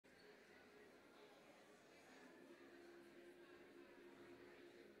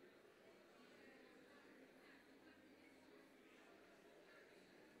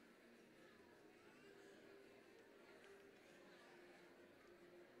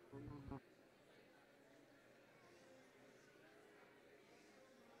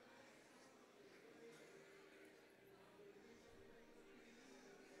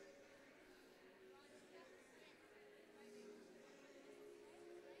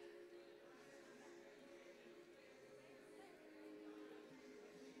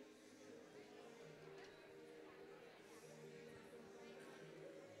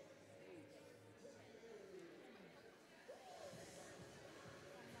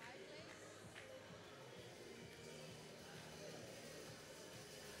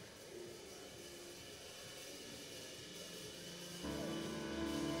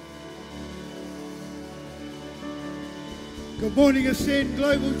Good morning, Ascende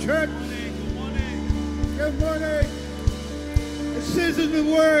Global Church. Good morning. Good morning. It says in the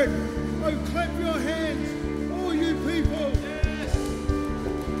Word, oh, clap your hands, all you people. Yes.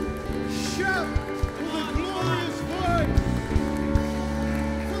 Shout with a glorious voice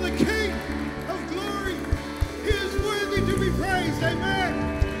for the King of glory. He is worthy to be praised.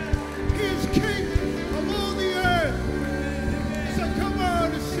 Amen. He is King of all the earth. So come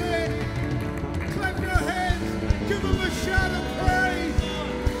on, Ascende. Clap your hands. Give him a shout of praise.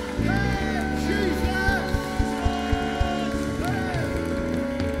 Hey, Jesus. Hey.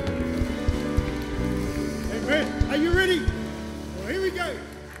 Amen. Are you ready? Well, here we go.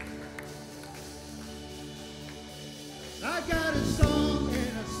 I got a song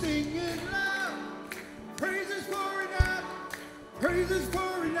and I sing it loud. Praises pouring out. Praises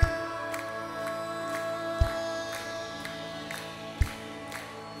pouring out.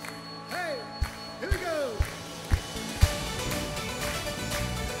 Hey, here we go.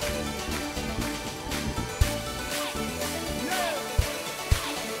 Yeah.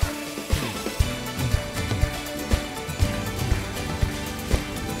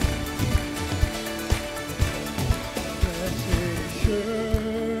 Blessed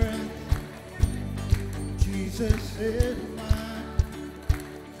assurance, Jesus is mine.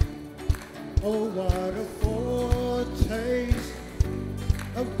 Oh, what a foretaste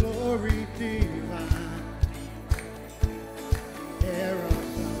of glory divine. Heir of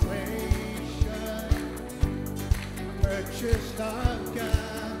salvation, purchased of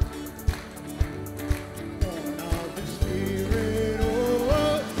God, born of the Spirit.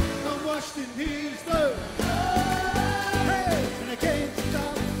 Oh, I'm washed in His blood. Hey, and I can't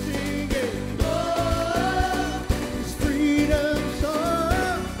stop singing. His freedom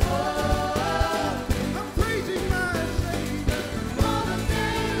song. I'm praising my Savior all the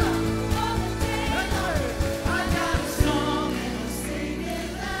day long, all the day long. I got a song and I'm singing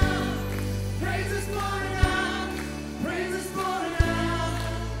loud. Praises pouring out, praises pouring out,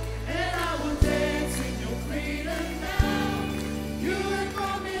 and I will dance in your freedom now. You have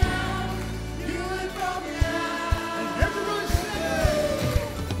brought me out, you have brought me out. And everyone say,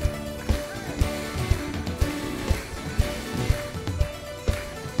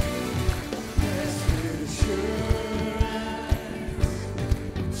 blessed assurance,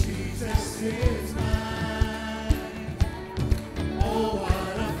 Jesus is mine. Oh,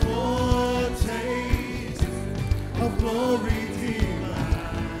 what a foretaste of glory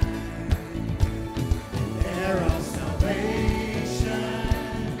divine. Heir of salvation,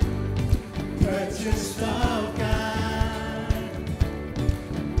 purchased of God,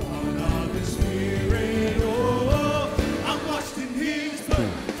 born of the Spirit. Oh, I'm washed in His blood.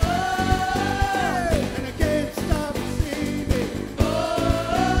 Oh, and I can't stop singing.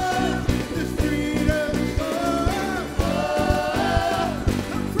 Oh, this freedom song. Oh,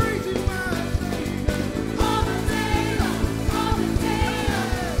 I'm praising my Savior all the day long, all the day long.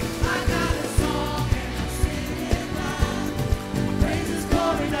 I got a song and I'm singing loud. Praises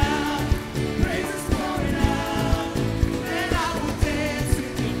pouring out, praises pouring out, and I will dance in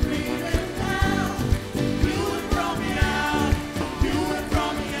your freedom now. You have brought me out, you have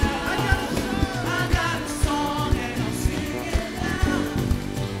brought me out. I got a song and I'm singing loud.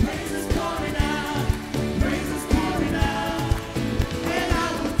 Praises pouring out, praises pouring out, and I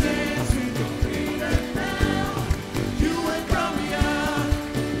will dance in your freedom now. You have brought me out,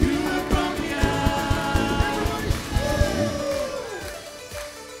 you have brought me out.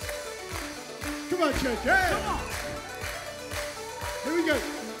 Come on, church. Hey. Come on. Here we go.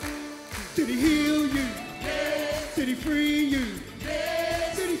 Did He heal you? Yes. Did He free you?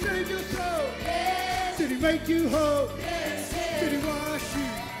 Yes. Did He save your soul? Yes. Did He make you whole? Yes. Did He wash you?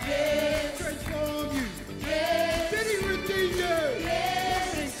 Yes. Transform you? Yes. Did He redeem you?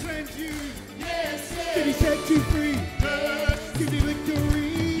 Yes. Did He cleanse you? Yes. Did He set you free? Yes. Give you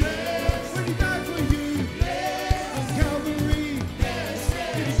victory? Yes. When He died for you? Yes. On Calvary? Yes.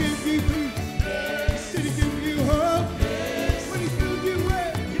 Did He give you peace? Yes. Did He give you hope? Yes. When He filled you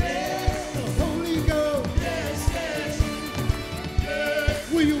with? Yes. The Holy Ghost? Yes. Yes. Yes.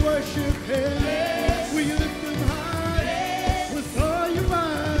 Will you worship Him? Yes. Will you lift Him high? Yes. With all your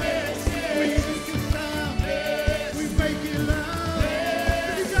might? Yes. Will you make a sound? Yes. We make it loud.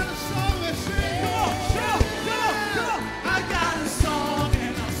 Yes. If you got a song, let's sing. Come on, shout, come on.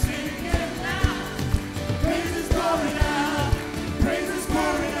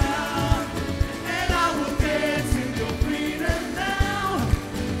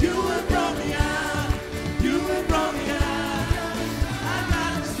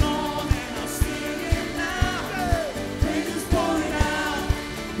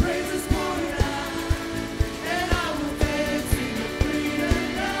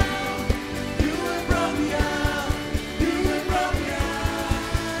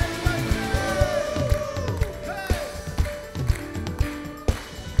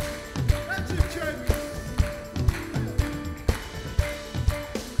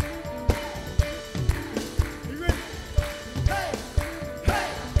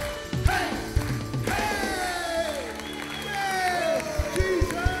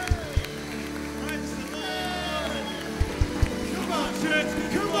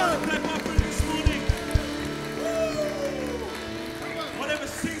 want to clap up for him this morning. Whatever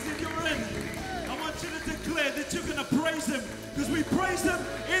season you're in, I want you to declare that you're going to praise him, because we praise him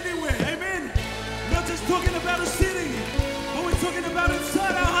anywhere. Amen. Not just talking about a city, but we're talking about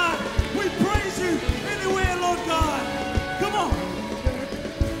inside our heart. We praise you anywhere, Lord God. Come on.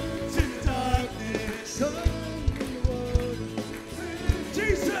 In the darkness.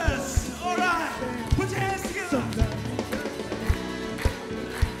 Jesus. All right. Put your hands together.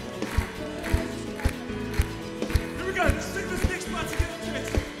 Here we go. Let's sing this next part together, church.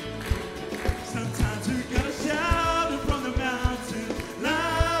 Sometimes you gotta shout it from the mountain,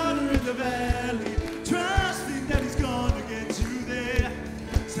 louder in the valley, trusting that he's gonna get you there.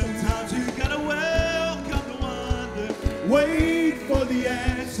 Sometimes you gotta welcome the wonder, wait for the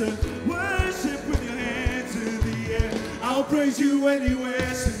answer, worship with your hands in the air. I'll praise you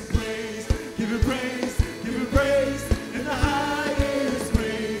anywhere, sing praise, give him praise, give him praise, in the highest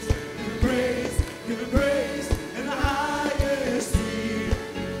praise, give him praise, give him praise, in the highest key.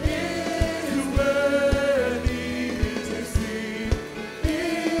 Is worthy, is he,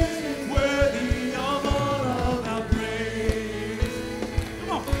 is worthy of all of our praise.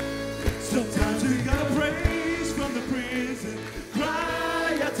 Come on. Sometimes you gotta praise from the prison,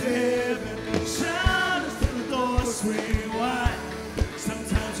 cry out to heaven, shout until the doors swing wide.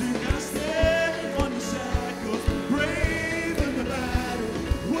 Sometimes you gotta stand on the shackles, brave in the battle,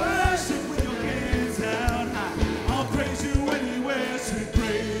 worship with your hands out high. I'll praise you anywhere, sing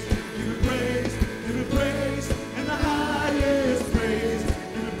praise, give him praise, give him praise, in the highest praise,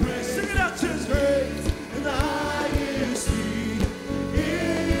 give him praise. Sing it out, church. Praise in the highest key.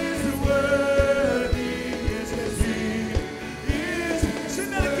 Is worthy, is he, is. Sing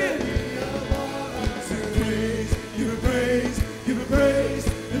that again. Sing praise, give him praise, give him praise,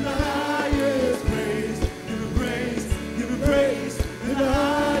 in the highest praise, give him praise, give him praise, in the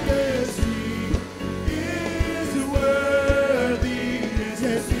highest key. Is worthy,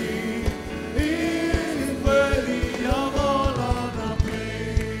 is he, is worthy of all of our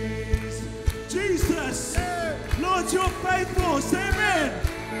praise. Jesus, Lord, you're faithful. Say amen.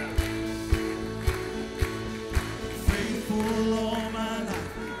 Faithful all my life,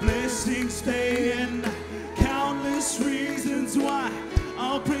 blessings stay and countless reasons why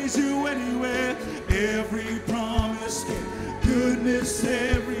I'll praise you anywhere. Every promise, goodness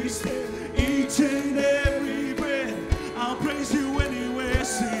every step, each and every breath, I'll praise you anywhere.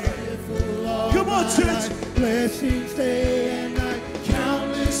 Sing. Come on, church. Blessings day and night,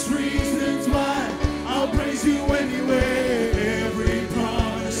 countless reasons why I'll praise you anywhere. Every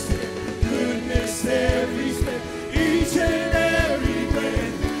promise, goodness every step, each and every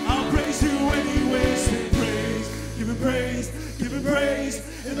breath, I'll praise you anywhere. Say praise, give him praise, give him praise,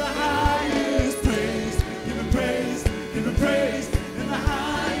 in the highest praise, give him praise, give him praise, in the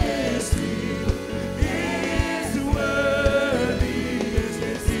highest key. Is worthy,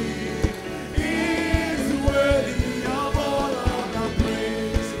 is he, is worthy of all of our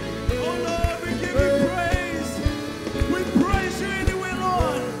praise. Oh Lord, we give you praise. We praise you anyway,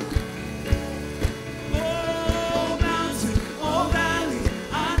 Lord. Oh mountain, oh valley,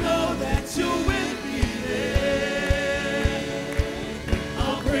 I know that you're with me there.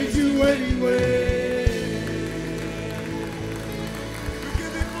 I'll praise you anyway. We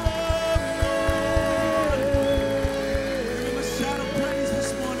give you glory, Lord. Give him a shout of praise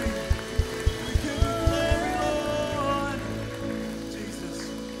this morning. We give you glory, Lord. Jesus.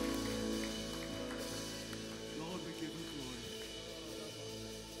 Lord, we give you glory.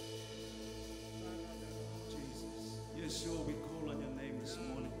 Jesus. Yes, sure, we call on your name this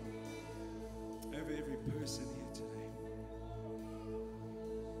morning. Over every person here today.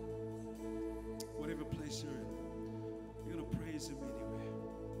 Whatever place you're in, you're going to praise him anywhere.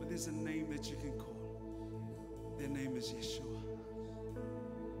 But there's a name that you can call. Their name is Yeshua.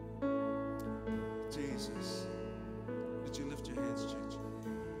 Jesus. Would you lift your hands, church?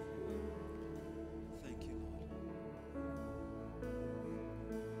 Thank you, Lord.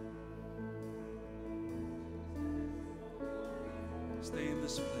 Stay in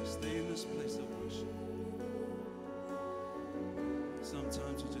this place. Stay in this place of worship.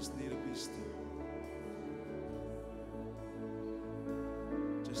 Sometimes you just need to be still.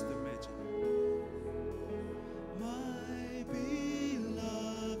 Just imagine. My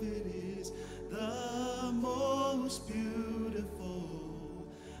beloved is the most beautiful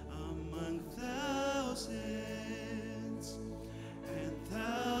among thousands and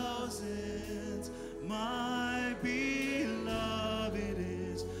thousands. My beloved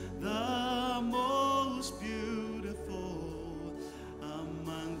is the most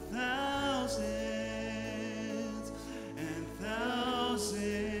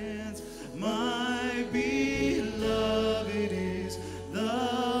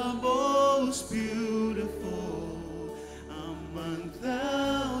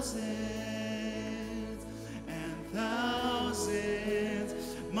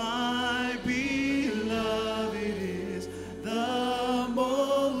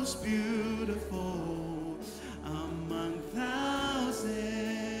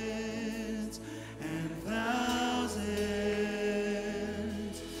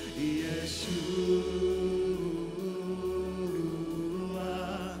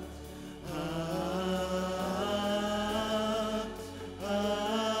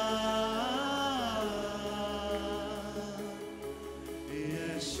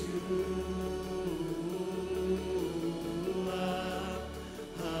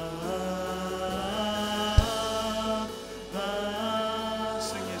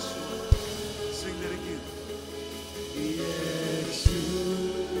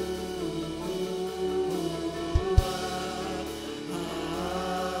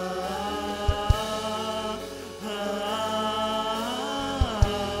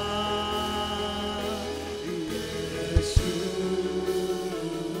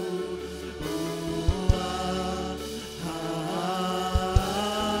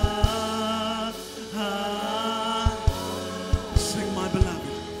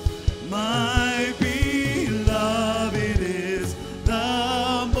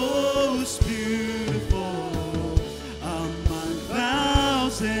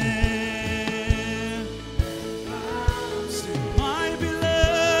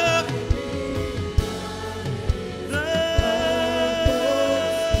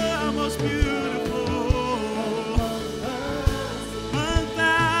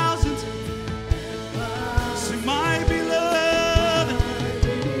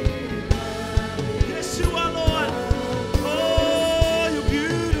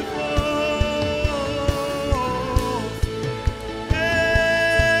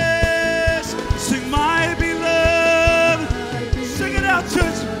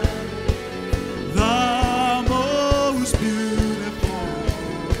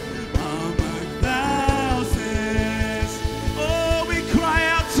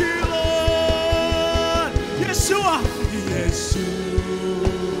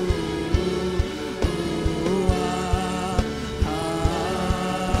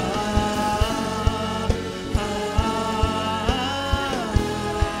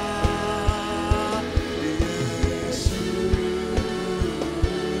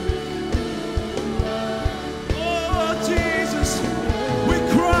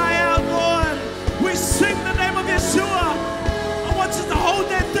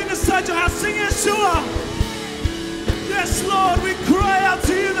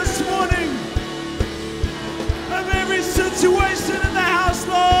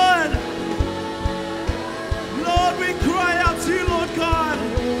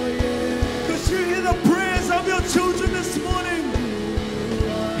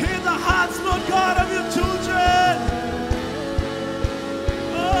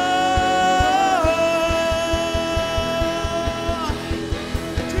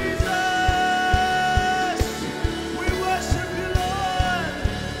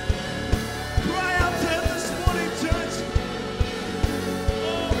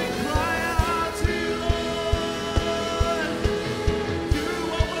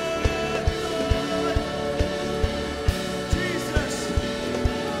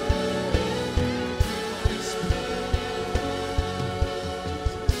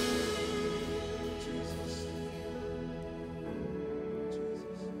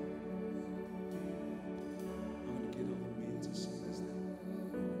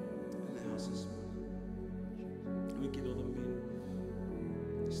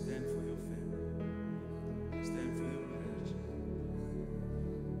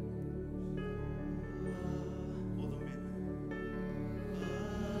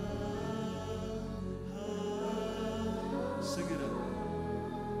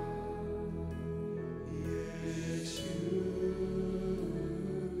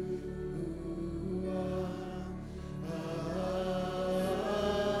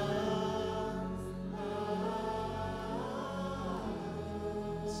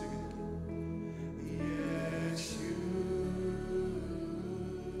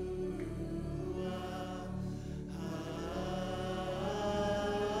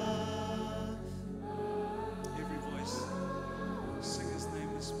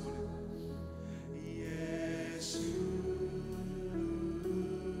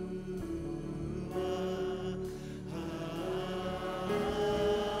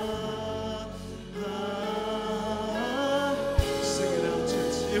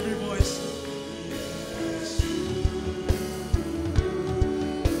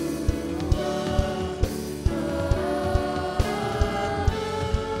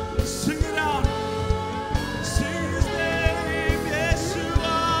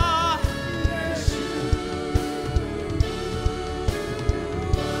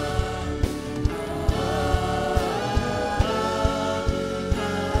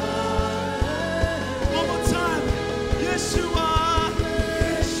One more time. Yeshua.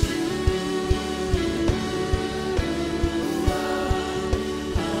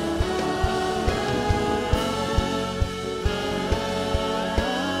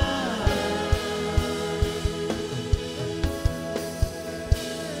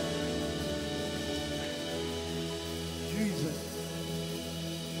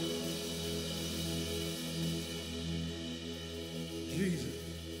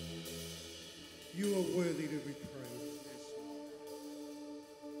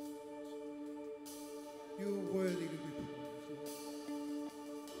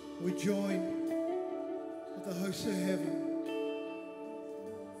 We join with the hosts of heaven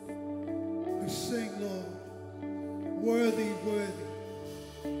who sing, Lord, worthy, worthy,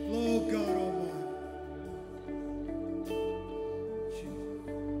 Lord God Almighty.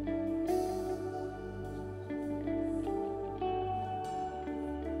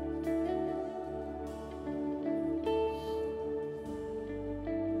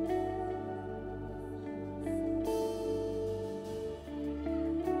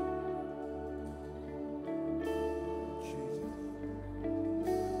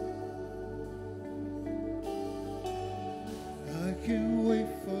 I can't wait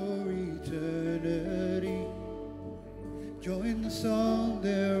for eternity. Join the song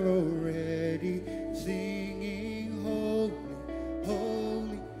they're already singing. Holy,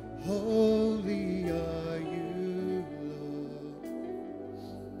 holy, holy are you, Lord.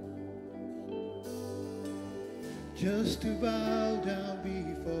 Just to bow down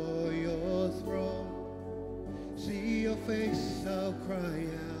before your throne. See your face, I'll cry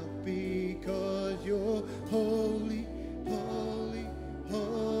out because you're holy. Holy,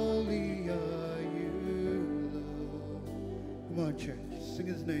 holy are you, Lord. Come on, church, sing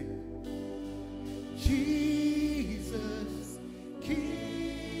his name. Jesus,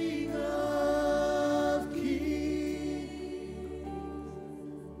 King of kings.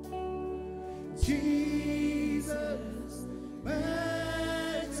 Jesus,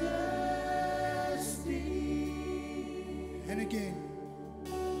 majesty. And again.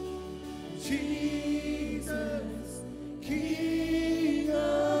 Jesus, King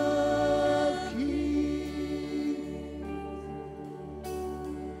of kings,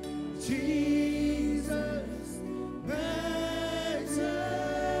 Jesus, majesty.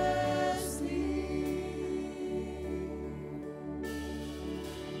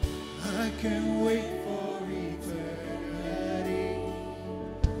 I can't wait for eternity.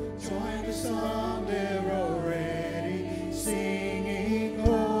 Join the song they're already singing.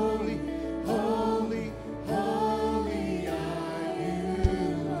 Holy, holy, holy are you,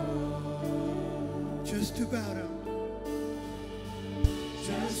 Lord. Just to bow down.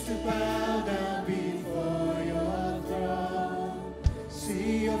 Just to bow down before your throne.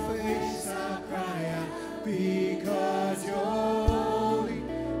 See your face, I'll cry out because you're holy,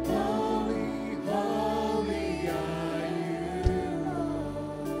 holy, holy are you,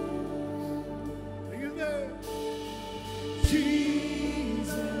 Lord. Sing it there.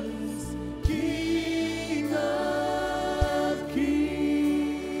 Jesus, King of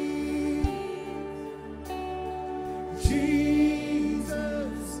kings.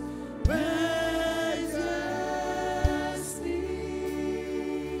 Jesus, majesty.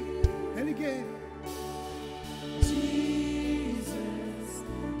 And again. Jesus,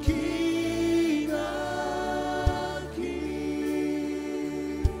 King of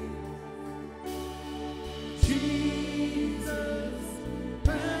kings. Jesus,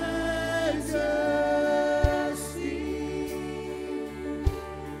 majesty.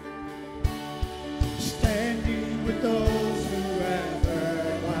 Standing with those who have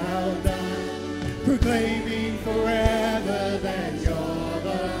heard well done, proclaiming forever that you're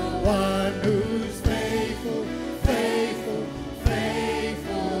the one who's faithful, faithful,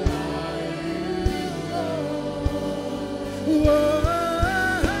 faithful are you, Lord. Whoa.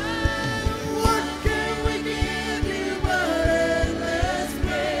 What can we give you but endless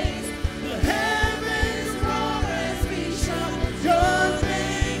praise? The heavens roar as we shout. Your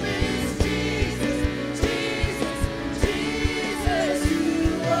name is Jesus, Jesus, Jesus.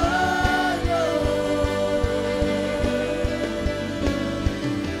 You are Lord.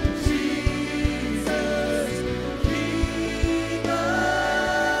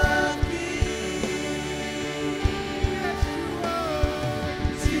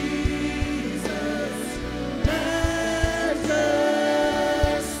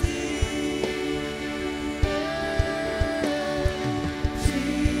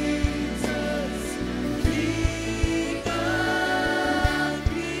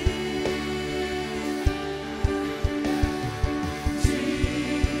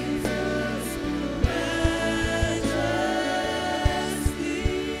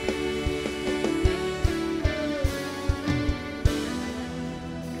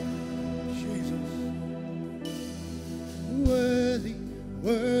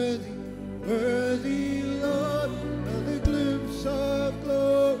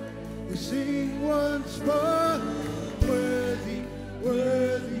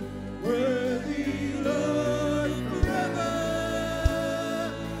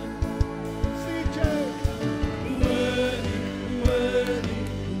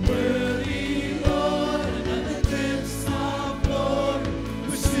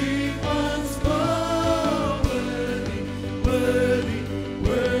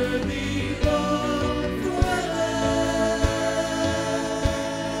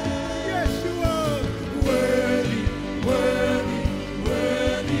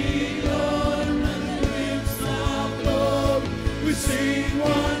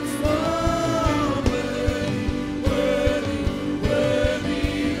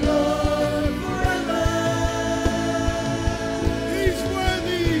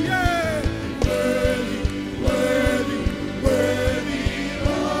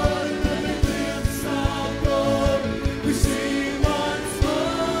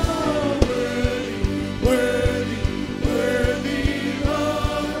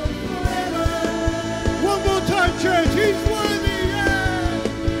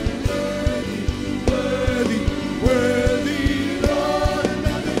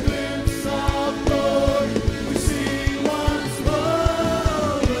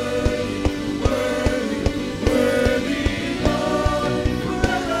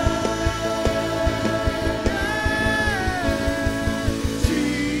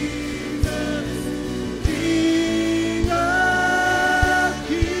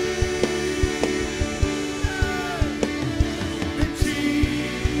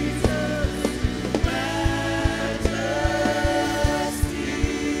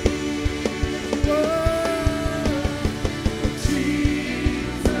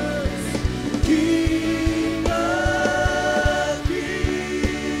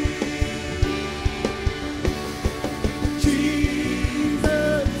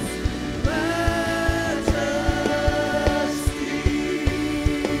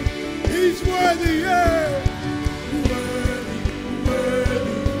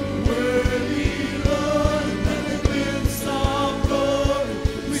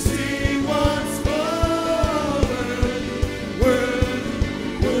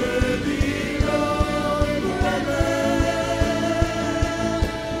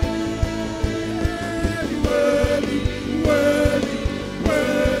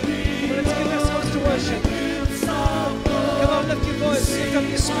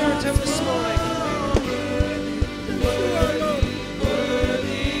 to him this morning.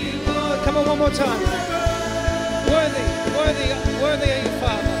 Oh, come on, one more time. Worthy, worthy, worthy are you,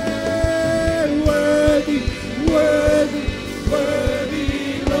 Father. Worthy, worthy,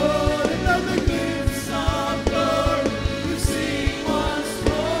 worthy, Lord, and of the gifts of glory, we sing once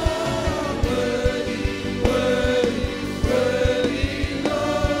more. Worthy, worthy, worthy,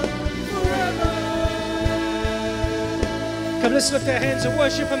 Lord, forever. Come, let's lift our hands and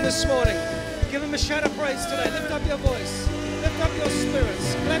worship him this morning. Give him a shout of praise today. Lift up your voice. Lift up your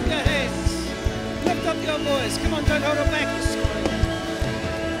spirits. Clap your hands. Lift up your voice. Come on, don't hold it back this morning.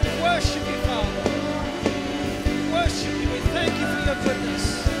 Worship you, Father. Worship you. We thank you for your goodness.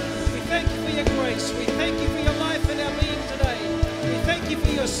 We thank you for your grace. We thank you for your life in our being today. We thank you for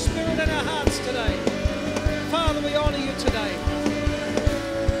your spirit in our hearts today. Father, we honor you today.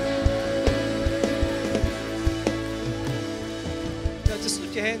 Now just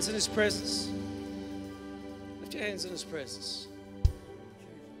lift your hands in his presence. Lift your hands in his presence.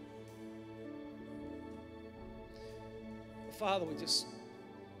 Father,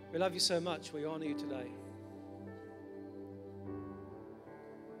 we love you so much. We honor you today.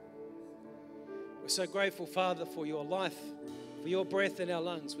 We're so grateful, Father, for your life, for your breath in our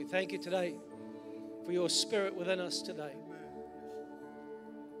lungs. We thank you today for your spirit within us today.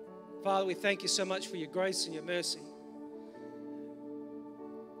 Father, we thank you so much for your grace and your mercy,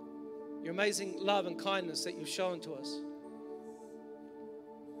 your amazing love and kindness that you've shown to us.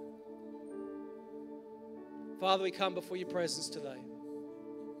 Father, we come before your presence today.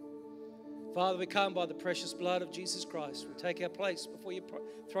 Father, we come by the precious blood of Jesus Christ. We take our place before your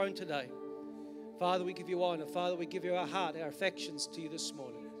throne today. Father, we give you honor. Father, we give you our heart, our affections to you this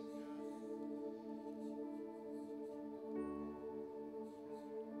morning.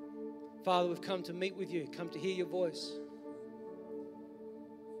 Father, we've come to meet with you, come to hear your voice.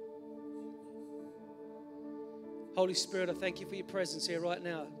 Holy Spirit, I thank you for your presence here right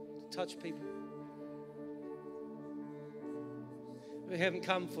now to touch people. We haven't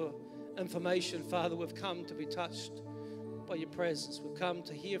come for information, Father. We've come to be touched by your presence. We've come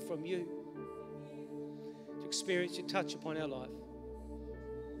to hear from you, to experience your touch upon our life.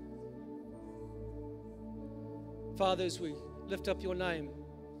 Father, as we lift up your name,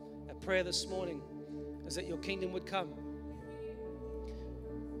 our prayer this morning is that your kingdom would come.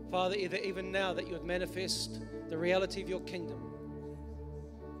 Father, even now that you would manifest the reality of your kingdom,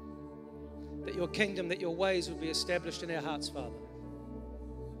 that your kingdom, that your ways would be established in our hearts, Father.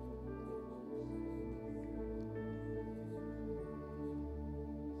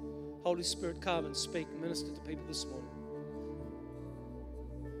 Holy Spirit, come and speak and minister to people this morning.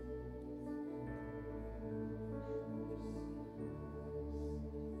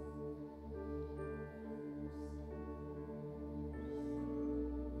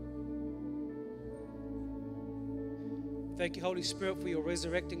 Thank you, Holy Spirit, for your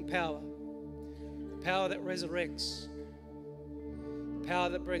resurrecting power, the power that resurrects, the power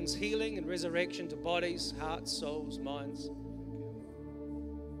that brings healing and resurrection to bodies, hearts, souls, minds.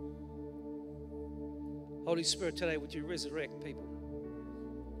 Holy Spirit, today, would you resurrect people?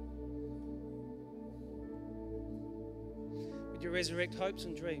 Would you resurrect hopes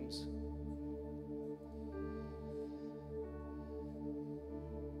and dreams?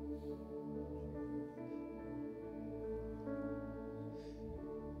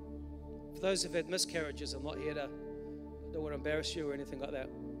 For those who've had miscarriages, I'm not here to, I don't want to embarrass you or anything like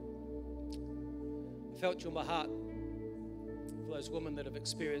that. I felt you in my heart for those women that have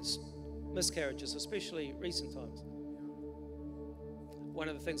experienced miscarriages, especially recent times. One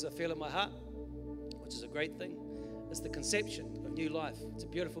of the things I feel in my heart, which is a great thing, is the conception of new life. It's a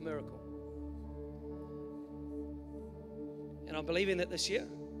beautiful miracle. And I'm believing that this year,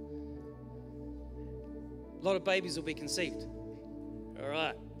 a lot of babies will be conceived. All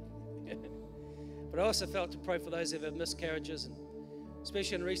right. But I also felt to pray for those who have had miscarriages, and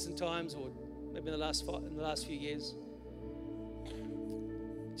especially in recent times, or maybe in the last few years.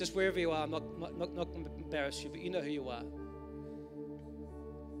 Just wherever you are, I'm not going to embarrass you, but you know who you are.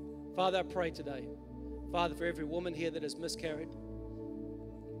 Father, I pray today, Father, for every woman here that has miscarried.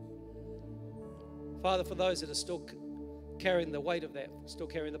 Father, for those that are still carrying the weight of that, still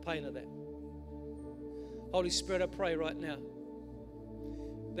carrying the pain of that. Holy Spirit, I pray right now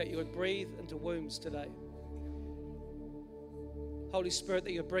that you would breathe into wombs today. Holy Spirit,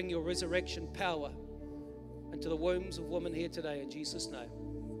 that you would bring your resurrection power into the wombs of women here today in Jesus' name.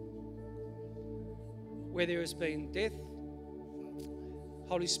 Where there has been death,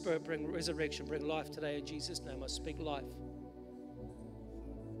 Holy Spirit, bring resurrection, bring life today in Jesus' name. I speak life.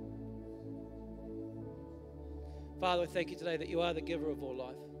 Father, I thank you today that you are the giver of all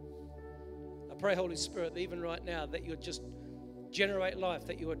life. pray, Holy Spirit, that even right now, that you would just generate life,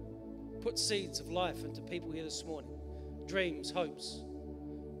 that you would put seeds of life into people here this morning. Dreams, hopes.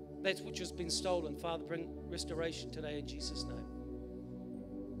 That's which has been stolen. Father, bring restoration today in Jesus' name.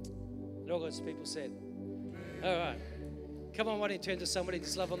 And all God's people said, all right. Come on, why don't you turn to somebody,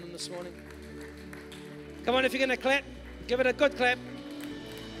 just love on them this morning. Come on, if you're going to clap, give it a good clap.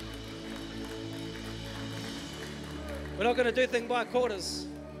 We're not going to do things by quarters.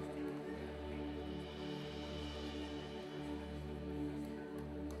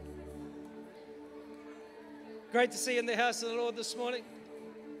 Great to see you in the house of the Lord this morning.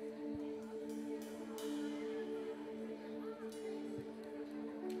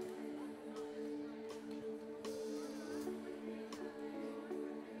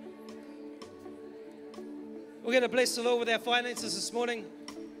 We're going to bless the Lord with our finances this morning.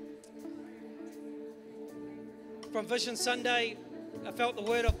 From Vision Sunday, I felt the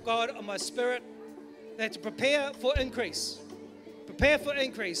word of God on my spirit that to prepare for increase. Prepare for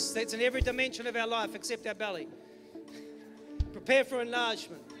increase. That's in every dimension of our life except our belly. Prepare for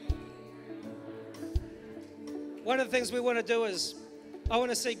enlargement. One of the things we want to do is, I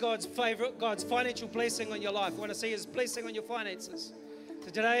want to see God's financial blessing on your life. I want to see His blessing on your finances. So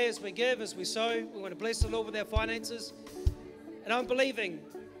today, as we give, as we sow, we want to bless the Lord with our finances. And I'm believing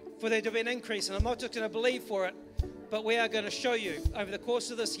for there to be an increase. And I'm not just going to believe for it, but we are going to show you over the course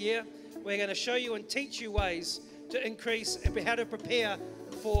of this year, we're going to show you and teach you ways to increase and how to prepare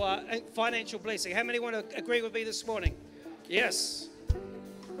for financial blessing. How many want to agree with me this morning? Yes.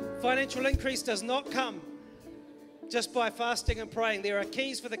 Financial increase does not come just by fasting and praying. There are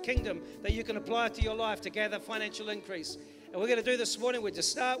keys for the kingdom that you can apply to your life to gather financial increase. And we're going to do this morning. We're to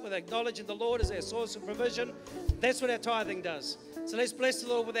start with acknowledging the Lord as our source of provision. That's what our tithing does. So let's bless the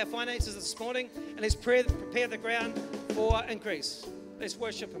Lord with our finances this morning, and let's prepare the ground for increase. Let's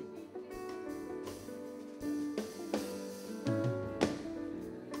worship Him.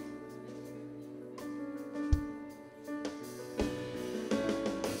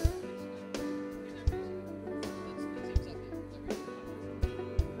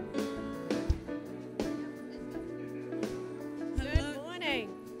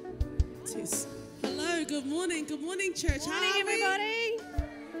 Good morning, church. Morning, everybody.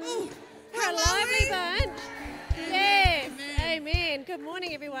 Oh, we're a lively bunch. Yes. Amen. Good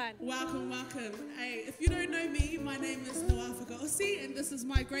morning, everyone. Welcome, welcome. Hey, if you don't know me, my name is Noah Fagaosi, and this is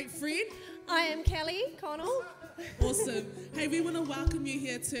my great friend. I am Kelly Connell. Awesome. Hey, we want to welcome you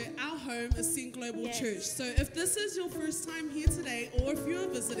here to our home, Ascende Global Church. So if this is your first time here today, or if you're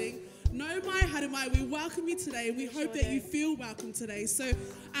visiting, no mai haramai, we welcome you today. We hope that you feel welcome today. So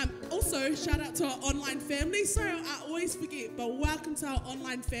also shout out to our online family. Sorry, I always forget, but welcome to our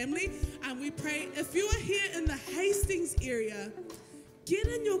online family. And we pray if you are here in the Hastings area, get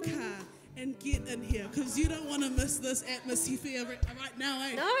in your car and get in here, because you don't want to miss this atmosphere right now,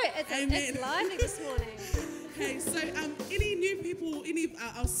 eh? No, it's lively this morning. Hey, so any new people, any of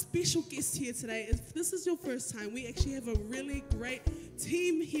our special guests here today, if this is your first time, we actually have a really great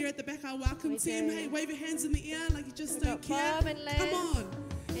team here at the back, our welcome team. Hey, wave your hands in the air like you just don't care. Bob and Liz, come on.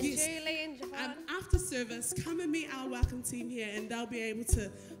 and Julie and Javon. After service, come and meet our welcome team here, and they'll be able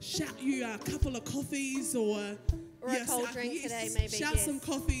to shout you a couple of coffees or a cold drink today, maybe. Shout some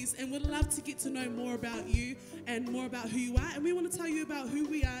coffees, and we'd love to get to know more about you and more about who you are. And we want to tell you about who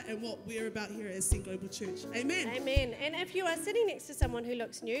we are and what we're about here at Ascende Global Church. Amen. Amen. And if you are sitting next to someone who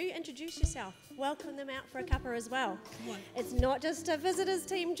looks new, introduce yourself. Welcome them out for a cuppa as well. Come on. It's not just a visitors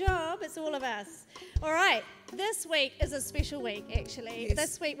team job, it's all of us. All right, this week is a special week, actually. Yes.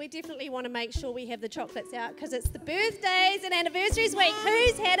 This week we definitely want to make sure we have the chocolates out because it's the birthdays and anniversaries week.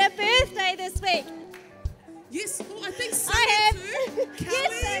 Who's had a birthday this week? Yes, oh, I think so. I have. Too. Kelly,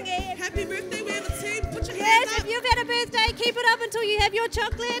 Yes, Sangy. happy birthday. We have a team. Put your Yes, hand up. if you've had a birthday, keep it up until you have your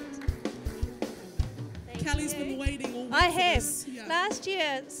chocolate. Thank Kelly's you. been waiting all week I for have. this. Yeah. Last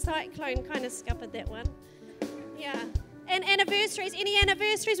year, Cyclone kind of scuppered that one. Yeah. And anniversaries. Any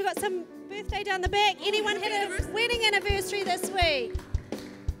anniversaries? We've got some birthday down the back. Anyone happy had a anniversary. wedding anniversary this week?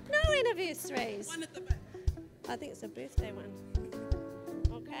 No anniversaries. One at the back. I think it's a birthday one.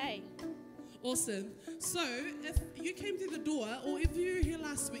 Okay. Awesome. So, if you came through the door, or if you were here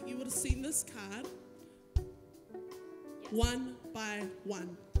last week, you would have seen this card, one by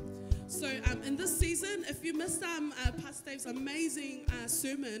one. So, in this season, if you missed Pastor Dave's amazing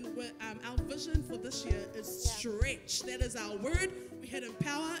sermon, our vision for this year is stretch. That is our word. We had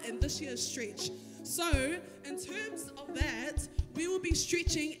empower, and this year is stretch. So, in terms of that, we will be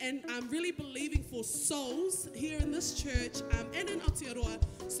stretching and really believing for souls here in this church and in Aotearoa.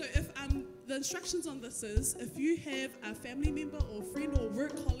 So, if the instructions on this is, if you have a family member or friend or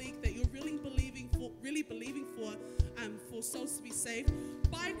work colleague that you're really believing really believing for souls to be saved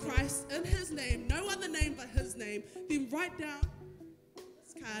by Christ in His name, no other name but His name, then write down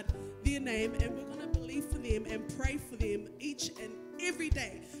this card, their name, and we're going to believe for them and pray for them each and every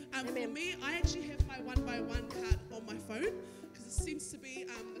day. For me, I actually have my 1-by-1 card on my phone because it seems to be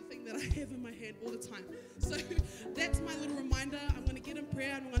the thing that I have in my hand all the time. So that's my little reminder. I'm going to get in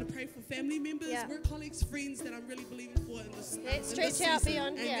prayer and I'm going to pray for family members, work colleagues, friends that I'm really believing for in this Let's in stretch this out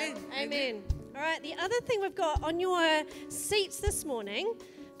season. beyond here. Amen. All right, the other thing we've got on your seats this morning,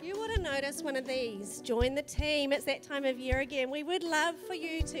 you would have noticed one of these. Join the team. It's that time of year again. We would love for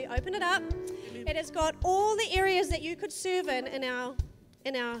you to open it up. Amen. It has got all the areas that you could serve in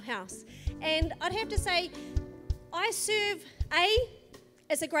our house. And I'd have to say, I serve, A,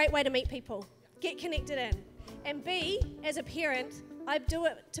 it's a great way to meet people, get connected in. And B, as a parent, I do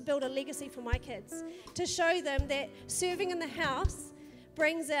it to build a legacy for my kids, to show them that serving in the house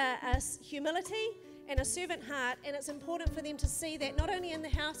brings a humility and a servant heart, and it's important for them to see that not only in the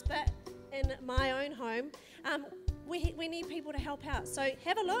house but in my own home. We need people to help out. So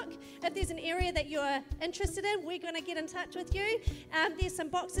have a look. If there's an area that you're interested in, we're going to get in touch with you. There's some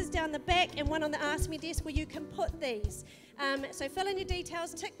boxes down the back and one on the Ask Me desk where you can put these. So fill in your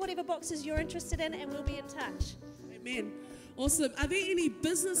details, tick whatever boxes you're interested in, and we'll be in touch. Amen. Awesome. Are there any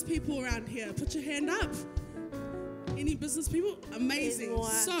business people around here? Put your hand up. Any business people? Amazing.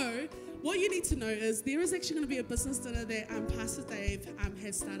 So what you need to know is there is actually going to be a business dinner that Pastor Dave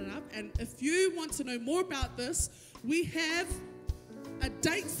has started up. And if you want to know more about this, we have a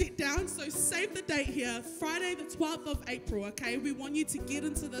date set down. So save the date here, Friday the 12th of April, okay? We want you to get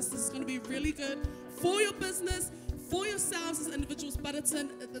into this. This is going to be really good for your business, for yourselves as individuals, but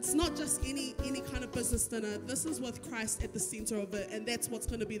it's not just any kind of business dinner. This is with Christ at the center of it, and that's what's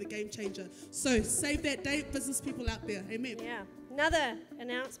going to be the game changer. So save that date, business people out there. Amen. Yeah. Another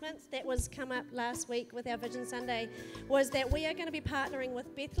announcement that was come up last week with our Vision Sunday was that we are going to be partnering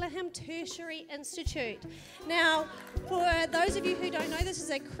with Bethlehem Tertiary Institute. Now, for those of you who don't know, this is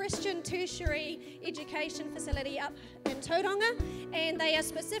a Christian tertiary education facility up in Tauranga, and they are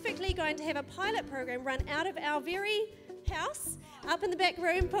specifically going to have a pilot program run out of our very house up in the back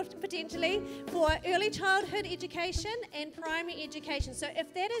room potentially for early childhood education and primary education. So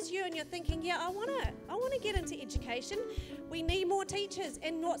if that is you and you're thinking, yeah, I want to get into education, we need more teachers,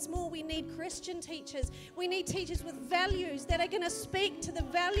 and what's more, we need Christian teachers. We need teachers with values that are going to speak to the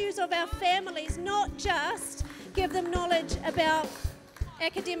values of our families, not just give them knowledge about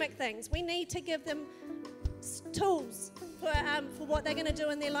academic things. We need to give them tools for what they're going to do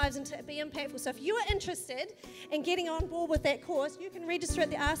in their lives and to be impactful. So if you are interested in getting on board with that course, you can register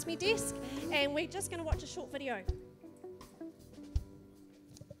at the Ask Me desk, and we're just going to watch a short video. Have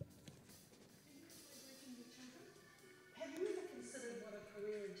you ever considered what a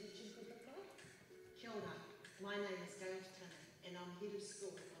career in teaching could look like? Kia ora, my name is Connell, and I'm Head of School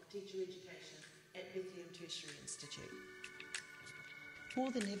of Teacher Education at Bethlehem Tertiary Institute.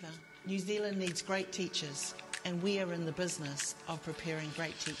 More than ever, New Zealand needs great teachers, and we are in the business of preparing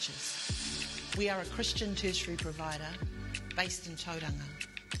great teachers. We are a Christian tertiary provider based in Tauranga,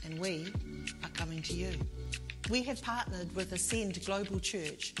 and we are coming to you. We have partnered with Ascende Global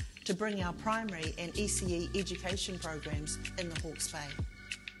Church to bring our primary and ECE education programs in the Hawke's Bay.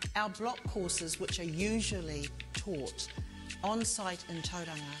 Our block courses, which are usually taught on-site in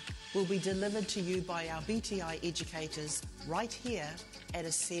Tauranga, will be delivered to you by our BTI educators right here at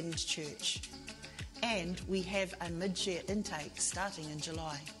Ascende Church. And we have a mid-year intake starting in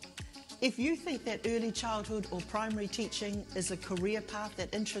July. If you think that early childhood or primary teaching is a career path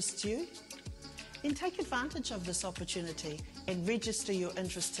that interests you, then take advantage of this opportunity and register your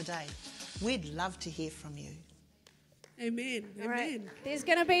interest today. We'd love to hear from you. Amen. All right. Amen. There's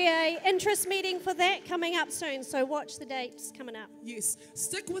going to be an interest meeting for that coming up soon, so watch the dates coming up. Yes.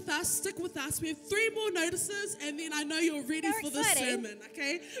 Stick with us. Stick with us. We have 3 more notices, and then I know you're ready So for the exciting. sermon,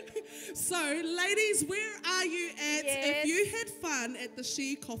 okay? So, ladies, where are you at? Yes. If you had fun at the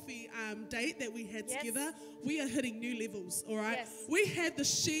She Coffee date that we had Yes. together, we are hitting new levels, all right? Yes. We had the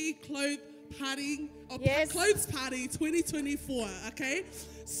She Clothes Party, Yes. Clothes Party 2024, okay?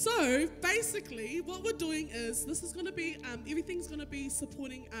 So basically what we're doing is this is going to be, everything's going to be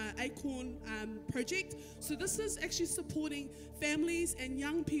supporting Acorn project. So this is actually supporting families and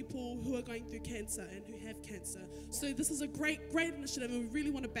young people who are going through cancer and who have cancer. So this is a great initiative, and we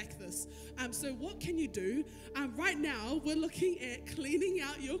really want to back this. So what can you do? Right now we're looking at cleaning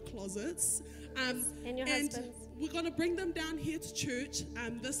out your closets. And your husbands. We're going to bring them down here to church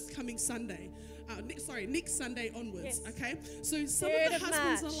this coming Sunday. Next Sunday onwards, Yes. okay? So some 3rd of the of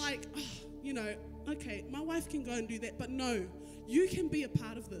husbands March. are like, oh, okay, my wife can go and do that, but no, you can be a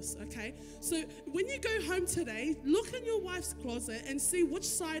part of this, okay? So when you go home today, look in your wife's closet and see which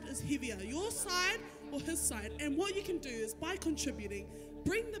side is heavier, your side or his side. And what you can do is, by contributing,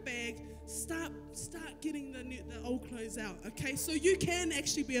 bring the bag, start getting the old clothes out, okay? So you can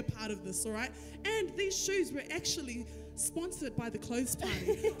actually be a part of this, all right? And these shoes were actually sponsored by the Clothes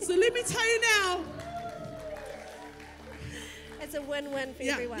Party. So let me tell you now. It's a win-win for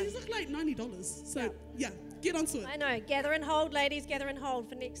everyone. These look like $90. So get onto it. I know. Gather and hold, ladies. Gather and hold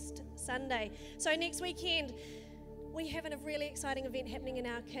for next Sunday. So next weekend, we have a really exciting event happening in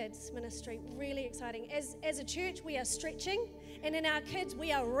our kids' ministry. Really exciting. As a church, we are stretching. And in our kids,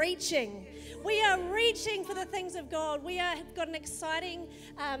 we are reaching. We are reaching for the things of God. We have got an exciting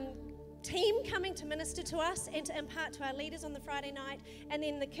team coming to minister to us and to impart to our leaders on the Friday night. And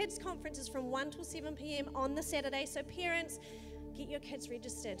then the kids' conference is from 1 till 7 p.m. on the Saturday. So parents, get your kids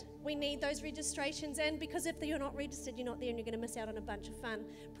registered. We need those registrations in, because if you're not registered, you're not there and you're going to miss out on a bunch of fun.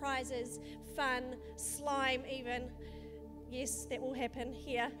 Prizes, fun, slime even. Yes, that will happen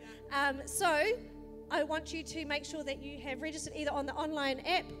here. So I want you to make sure that you have registered either on the online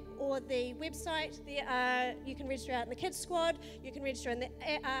app or the website. You can register out in the kids squad. You can register in the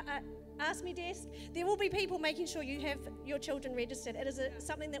Ask Me desk. There will be people making sure you have your children registered. It is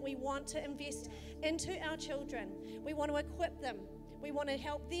something that we want to invest into our children. We want to equip them. We want to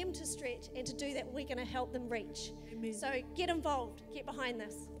help them to stretch, and to do that, we're going to help them reach. Amen. So get involved. Get behind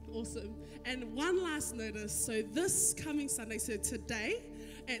this. Awesome. And one last notice. So this coming Sunday, so today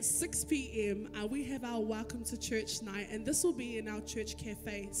at 6 p.m., we have our Welcome to Church night, and this will be in our church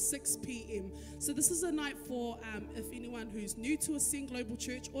cafe, 6 p.m. So this is a night for if anyone who's new to Ascende Global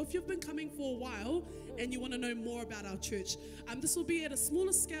Church, or if you've been coming for a while and you want to know more about our church. This will be at a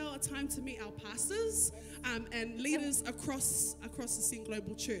smaller scale, a time to meet our pastors and leaders across Ascende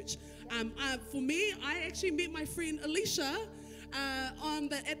Global Church. For me, I actually met my friend Alicia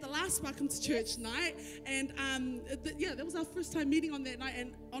at the last Welcome to Church night, and that was our first time meeting on that night.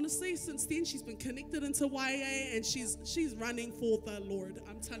 And honestly, since then she's been connected into YA, and she's running for the Lord.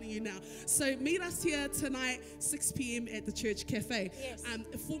 I'm telling you now. So meet us here tonight, 6 p.m. at the church cafe. Yes.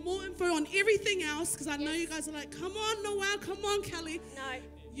 For more info on everything else, because I know you guys are like, come on, Noel, come on, Kelly. No.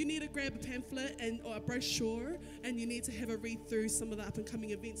 You need to grab a pamphlet or a brochure, and you need to have a read through some of the up and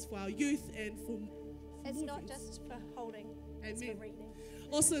coming events for our youth and for. It's not just for holding. It's for reading.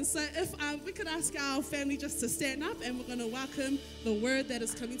 Awesome. So if we could ask our family just to stand up, and we're going to welcome the word that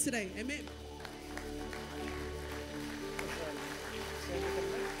is coming today. Amen.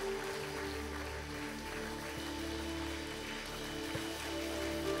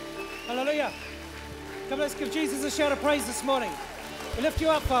 Hallelujah. Come, let's give Jesus a shout of praise this morning. We lift you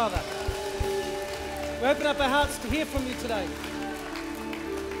up, Father. We open up our hearts to hear from you today.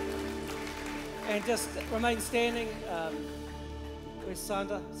 And just remain standing. Where's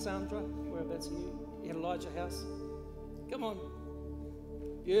Sandra? Whereabouts are you? You at Elijah House? Come on.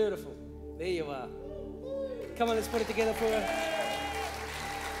 Beautiful. There you are. Come on, let's put it together for her.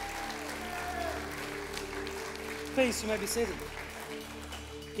 Please, you may be seated.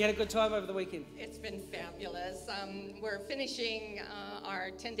 You had a good time over the weekend? It's been fabulous. We're finishing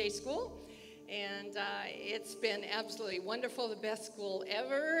our 10-day school, and it's been absolutely wonderful, the best school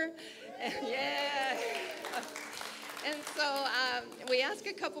ever. Yeah. And so we asked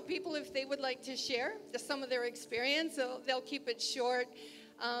a couple people if they would like to share some of their experience. They'll keep it short,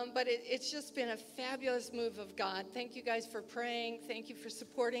 but it's just been a fabulous move of God. Thank you guys for praying. Thank you for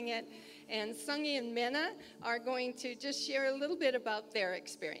supporting it. And Sungi and Mena are going to just share a little bit about their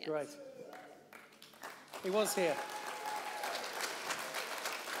experience. Great. He was here.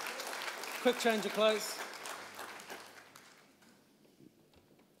 Quick change of clothes.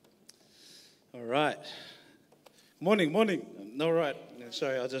 All right. Morning. All right.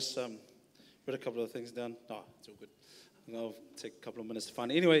 Sorry, I just wrote a couple of things down. Oh, it's all good. I'll take a couple of minutes to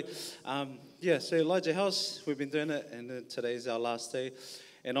find it. Anyway, so Elijah House, we've been doing it, and today's our last day.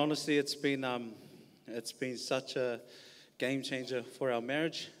 And honestly, it's been such a game changer for our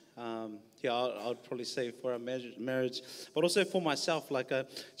marriage. I'd probably say for our marriage, but also for myself. Like,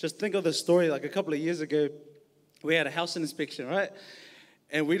 just think of the story. Like a couple of years ago, we had a house inspection, right?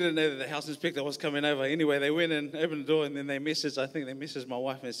 And we didn't know that the house inspector was coming over. Anyway, they went and opened the door, and then they messaged my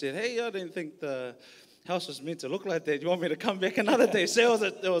wife and said, "Hey, I didn't think the house was meant to look like that. You want me to come back another day?" So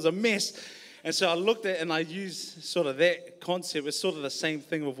it was a mess. And so I looked at it, and I used sort of that concept. It's sort of the same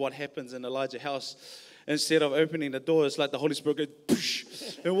thing with what happens in Elijah House. Instead of opening the door, it's like the Holy Spirit goes,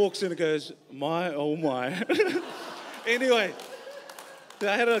 poosh, and walks in and goes, my, oh my. Anyway,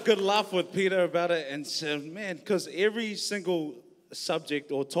 I had a good laugh with Peter about it, and said, man, because every single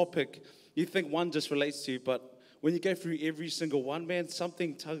subject or topic, you think one just relates to you, but when you go through every single one, man,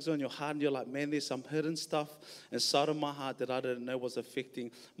 something tugs on your heart and you're like, man, there's some hidden stuff inside of my heart that I didn't know was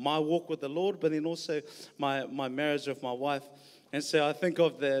affecting my walk with the Lord, but then also my marriage with my wife. And so I think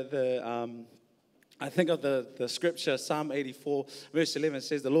of the scripture, Psalm 84, verse 11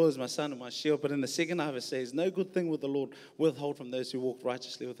 says, the Lord is my son and my shield. But in the second half it says, no good thing will the Lord withhold from those who walk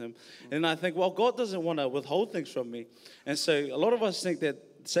righteously with him. And I think, well, God doesn't want to withhold things from me. And so a lot of us think that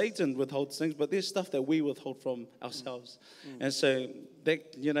Satan withholds things, but there's stuff that we withhold from ourselves. And so,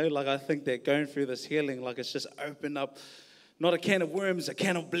 that, like I think that going through this healing, like it's just opened up, not a can of worms, a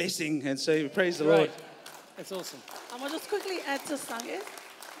can of blessing. And so praise the Lord. That's awesome. I want to just quickly add to Sange.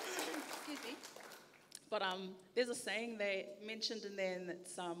 Excuse me. But there's a saying they mentioned in there, and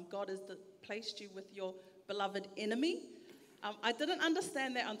it's God has placed you with your beloved enemy. I didn't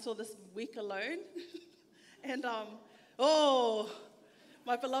understand that until this week alone. And,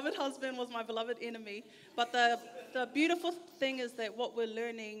 my beloved husband was my beloved enemy. But the beautiful thing is that what we're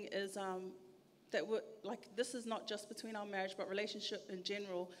learning is that we're, like, this is not just between our marriage, but relationship in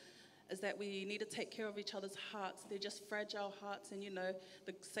general, is that we need to take care of each other's hearts. They're just fragile hearts, and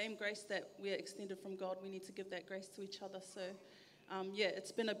the same grace that we are extended from God, we need to give that grace to each other. So,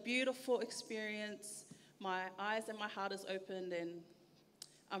 it's been a beautiful experience. My eyes and my heart is opened, and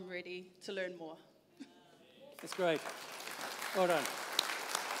I'm ready to learn more. That's great. Well done.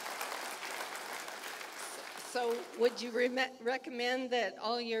 So would you recommend that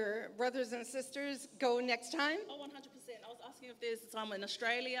all your brothers and sisters go next time? Oh, 100%. I was asking if there's some in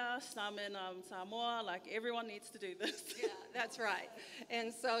Australia, some in Samoa. Like, everyone needs to do this. Yeah, that's right.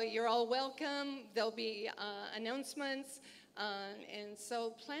 And so you're all welcome. There'll be announcements. And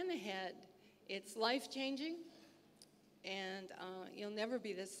so plan ahead. It's life-changing, and you'll never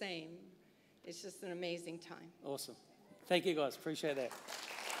be the same. It's just an amazing time. Awesome. Thank you, guys. Appreciate that.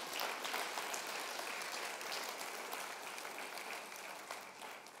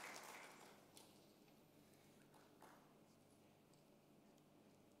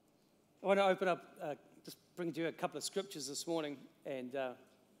 I want to open up, just bring to you a couple of scriptures this morning. And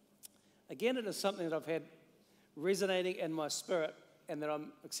again, it is something that I've had resonating in my spirit and that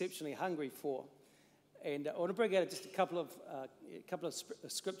I'm exceptionally hungry for. And I want to bring out just a couple of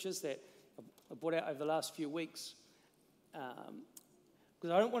scriptures that I've brought out over the last few weeks.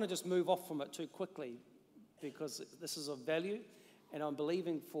 Because I don't want to just move off from it too quickly, because this is of value, and I'm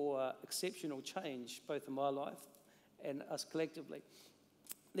believing for exceptional change, both in my life and us collectively.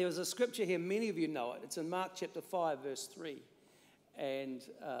 There was a scripture here, many of you know it. It's in Mark chapter 5, verse 3. And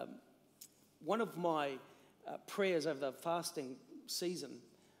one of my prayers over the fasting season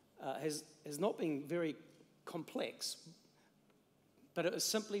has not been very complex, but it has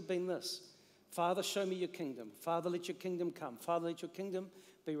simply been this: Father, show me your kingdom. Father, let your kingdom come. Father, let your kingdom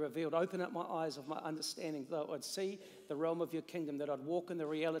be revealed. Open up my eyes of my understanding, that I'd see the realm of your kingdom, that I'd walk in the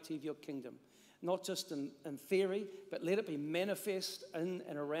reality of your kingdom. Not just in theory, but let it be manifest in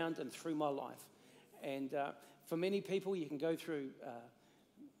and around and through my life. And for many people, you can go through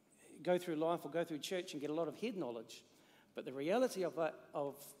life or go through church and get a lot of head knowledge, but the reality of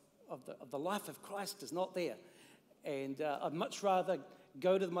the life of Christ is not there. And I'd much rather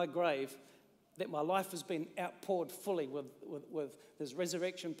go to my grave that my life has been outpoured fully with this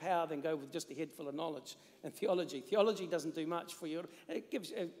resurrection power than go with just a head full of knowledge and theology. Theology doesn't do much for you.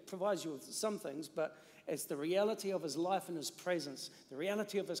 It provides you with some things, but it's the reality of his life and his presence, the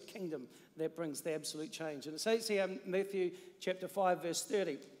reality of his kingdom, that brings the absolute change. And it says here in Matthew chapter 5, verse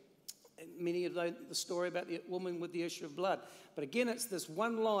 30, many of know the story about the woman with the issue of blood. But again, it's this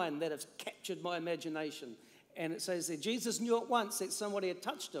one line that has captured my imagination. And it says that Jesus knew at once that somebody had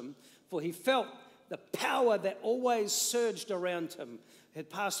touched him, for he felt the power that always surged around him had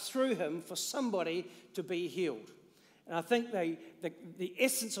passed through him for somebody to be healed. And I think the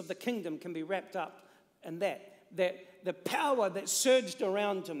essence of the kingdom can be wrapped up in that the power that surged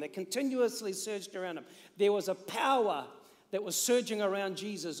around him, that continuously surged around him. There was a power that was surging around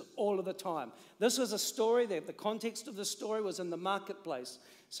Jesus all of the time. This was a story that the context of the story was in the marketplace.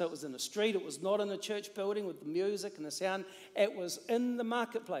 So it was in the street. It was not in a church building with the music and the sound. It was in the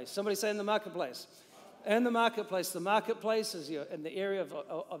marketplace. Somebody say in the marketplace. In the marketplace. The marketplace is in the area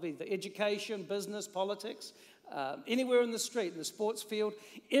of either education, business, politics, anywhere in the street, in the sports field.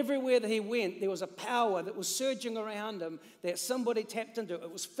 Everywhere that he went, there was a power that was surging around him that somebody tapped into.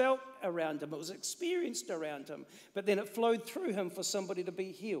 It was felt around him. It was experienced around him. But then it flowed through him for somebody to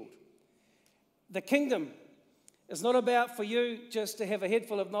be healed. The kingdom is not about for you just to have a head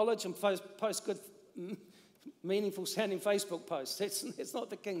full of knowledge and post good, meaningful sounding Facebook posts. That's not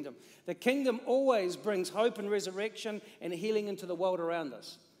the kingdom. The kingdom always brings hope and resurrection and healing into the world around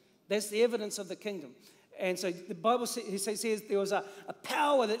us. That's the evidence of the kingdom. And so the Bible says there was a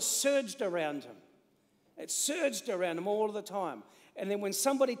power that surged around him. It surged around him all the time. And then when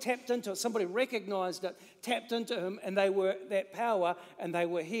somebody tapped into it, somebody recognized it, tapped into him, and they were that power, and they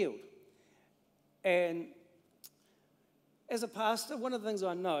were healed. And as a pastor, one of the things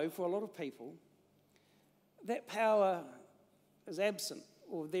I know for a lot of people, that power is absent,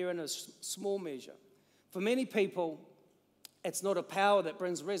 or there in a small measure. For many people, it's not a power that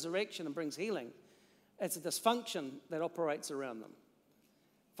brings resurrection and brings healing. It's a dysfunction that operates around them.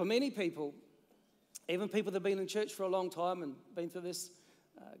 For many people, even people that have been in church for a long time and been through this,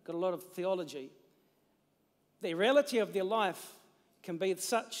 got a lot of theology, the reality of their life can be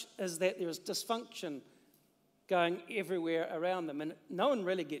such as that there is dysfunction going everywhere around them, and no one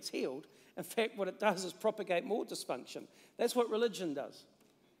really gets healed. In fact, what it does is propagate more dysfunction. That's what religion does.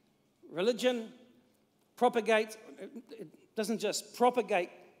 Religion propagates, it doesn't just propagate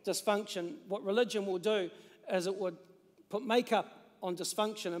dysfunction. What religion will do is it would put makeup on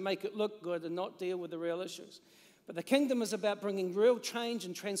dysfunction and make it look good and not deal with the real issues. But the kingdom is about bringing real change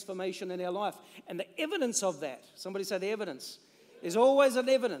and transformation in our life. And the evidence of that, somebody say the evidence. There's always an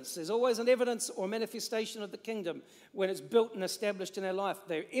evidence. There's always an evidence or manifestation of the kingdom when it's built and established in our life.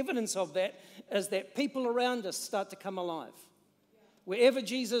 The evidence of that is that people around us start to come alive. Wherever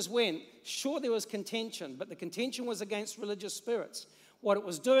Jesus went, sure there was contention, but the contention was against religious spirits. What it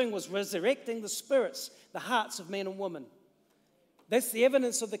was doing was resurrecting the spirits, the hearts of men and women. That's the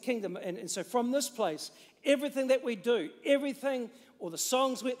evidence of the kingdom. And so from this place, everything that we do, everything, or the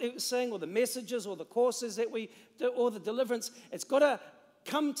songs we sing, or the messages, or the courses that we do, or the deliverance, it's got to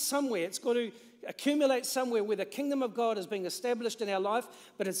come somewhere. It's got to accumulate somewhere where the kingdom of God is being established in our life,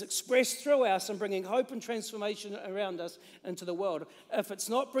 but it's expressed through us and bringing hope and transformation around us into the world. If it's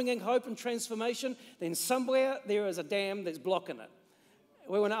not bringing hope and transformation, then somewhere there is a dam that's blocking it.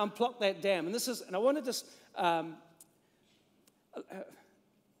 We want to unblock that dam. And I want to just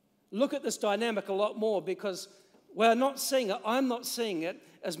look at this dynamic a lot more, because we're not seeing it. I'm not seeing it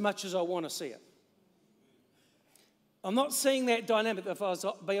as much as I want to see it. I'm not seeing that dynamic. If I was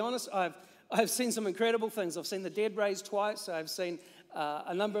to be honest, I've seen some incredible things. I've seen the dead raised twice. I've seen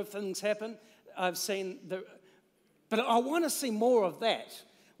a number of things happen. But I want to see more of that.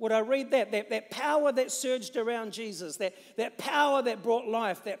 Would I read that power that surged around Jesus, that power that brought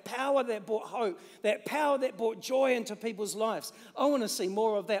life, that power that brought hope, that power that brought joy into people's lives? I want to see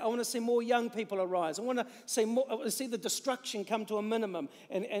more of that. I want to see more young people arise. I want to see more. I want to see the destruction come to a minimum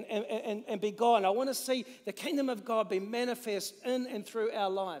and be gone. I want to see the kingdom of God be manifest in and through our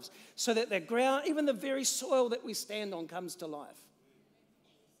lives, so that the ground, even the very soil that we stand on, comes to life.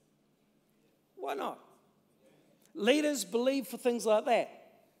 Why not? Leaders believe for things like that.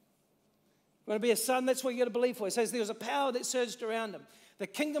 Want to be a son, that's what you got to believe for. He says there was a power that surged around him. The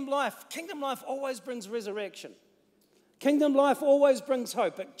kingdom life always brings resurrection. Kingdom life always brings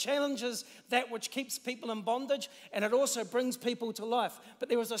hope. It challenges that which keeps people in bondage, and it also brings people to life. But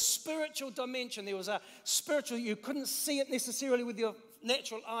there was a spiritual dimension. There was a spiritual, you couldn't see it necessarily with your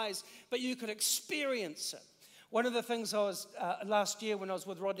natural eyes, but you could experience it. One of the things I was, last year when I was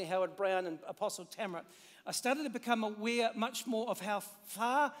with Rodney Howard-Brown and Apostle Tamara, I started to become aware much more of how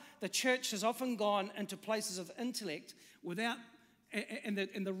far the church has often gone into places of intellect without, and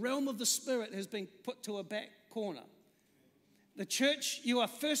the realm of the spirit has been put to a back corner. The church, you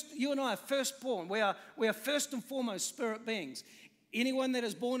and I are firstborn. We are first and foremost spirit beings. Anyone that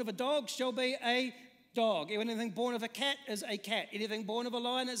is born of a dog shall be a dog. Anything born of a cat is a cat. Anything born of a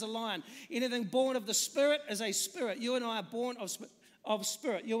lion is a lion. Anything born of the spirit is a spirit. You and I are born of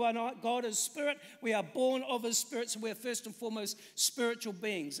spirit. You and I, God is spirit. We are born of his spirit, so we're first and foremost spiritual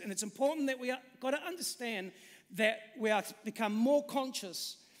beings. And it's important that we got to understand that we are to become more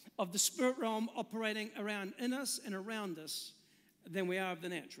conscious of the spirit realm operating around in us and around us than we are of the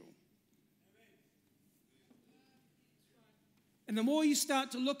natural. And the more you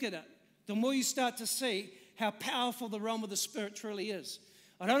start to look at it, the more you start to see how powerful the realm of the spirit truly is.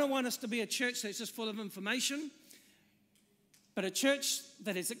 I don't want us to be a church that's just full of information, but a church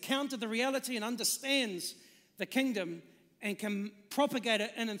that has encountered the reality and understands the kingdom and can propagate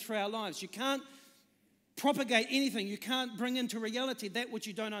it in and through our lives. You can't propagate anything. You can't bring into reality that which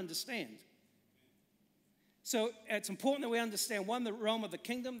you don't understand. So it's important that we understand, one, the realm of the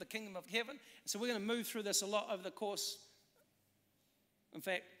kingdom of heaven. So we're going to move through this a lot over the course. In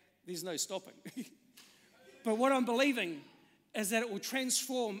fact, there's no stopping. But what I'm believing is that it will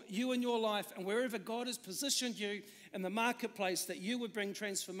transform you and your life, and wherever God has positioned you in the marketplace, that you would bring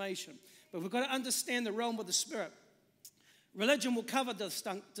transformation. But we've got to understand the realm of the spirit. Religion will cover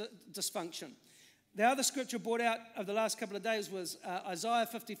dysfunction. The other scripture brought out over the last couple of days was Isaiah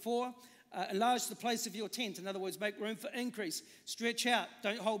 54. enlarge the place of your tent. In other words, make room for increase. Stretch out.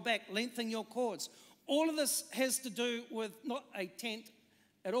 Don't hold back. Lengthen your cords. All of this has to do with not a tent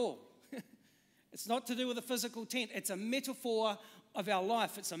at all. It's not to do with a physical tent. It's a metaphor of our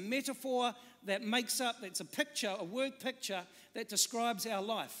life. It's a metaphor that makes up, it's a picture, a word picture that describes our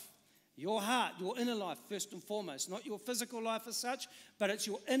life. Your heart, your inner life, first and foremost. Not your physical life as such, but it's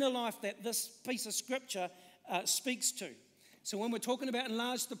your inner life that this piece of scripture speaks to. So when we're talking about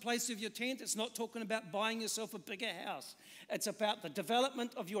enlarge the place of your tent, it's not talking about buying yourself a bigger house. It's about the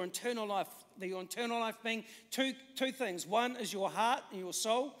development of your internal life. Your internal life being two things. One is your heart and your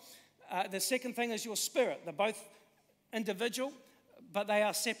soul. The second thing is your spirit. They're both individual, but they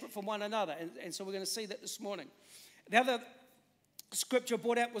are separate from one another. And so we're going to see that this morning. The other scripture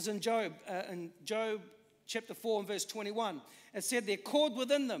brought out was in Job chapter 4 and verse 21. It said they're cord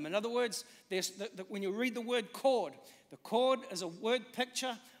within them. In other words, when you read the word cord, the cord is a word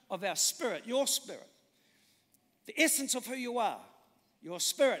picture of our spirit, your spirit. The essence of who you are, your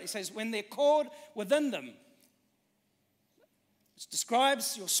spirit. He says when they're cord within them, it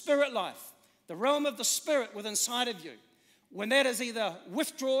describes your spirit life, the realm of the spirit within inside of you. When that is either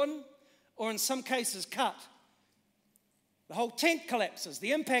withdrawn or in some cases cut, the whole tent collapses.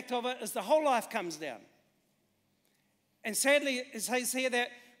 The impact of it is the whole life comes down. And sadly, it says here that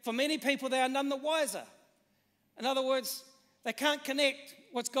for many people, they are none the wiser. In other words, they can't connect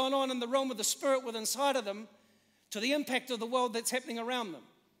what's going on in the realm of the spirit within inside of them to the impact of the world that's happening around them.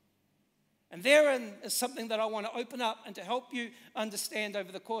 And therein is something that I want to open up and to help you understand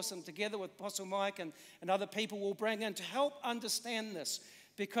over the course, and together with Apostle Mike and other people will bring in to help understand this.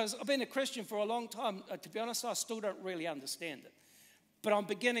 Because I've been a Christian for a long time. To be honest, I still don't really understand it. But I'm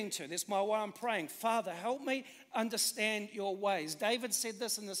beginning to. That's why I'm praying. Father, help me understand your ways. David said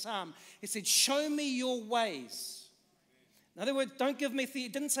this in the Psalm. He said, show me your ways. In other words, he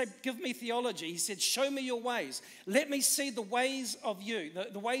didn't say give me theology. He said, show me your ways. Let me see the ways of you,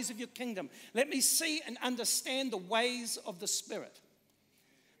 the ways of your kingdom. Let me see and understand the ways of the Spirit.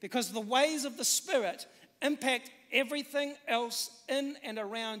 Because the ways of the Spirit impact everything else in and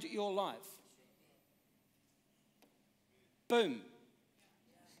around your life. Boom.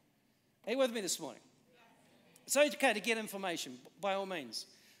 Are you with me this morning? It's okay to get information, by all means.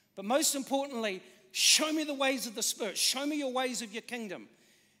 But most importantly, show me the ways of the Spirit. Show me your ways of your kingdom.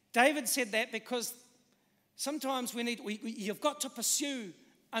 David said that because sometimes you've got to pursue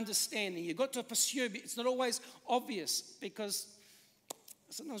understanding. You've got to pursue, it's not always obvious because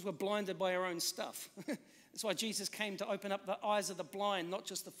sometimes we're blinded by our own stuff. That's why Jesus came to open up the eyes of the blind, not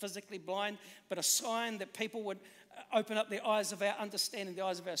just the physically blind, but a sign that people would open up the eyes of our understanding, the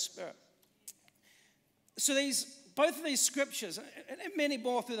eyes of our spirit. So both of these scriptures, and many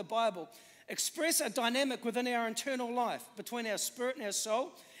more through the Bible, express a dynamic within our internal life, between our spirit and our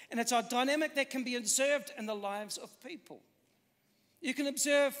soul, and it's a dynamic that can be observed in the lives of people. You can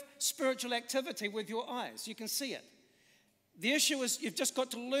observe spiritual activity with your eyes. You can see it. The issue is you've just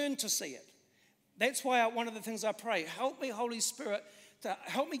got to learn to see it. That's why one of the things I pray, help me, Holy Spirit, to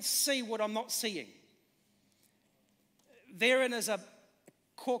help me see what I'm not seeing. Therein is a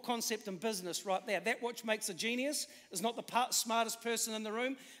core concept in business right there. That which makes a genius is not the smartest person in the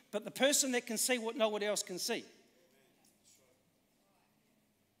room, but the person that can see what no one else can see.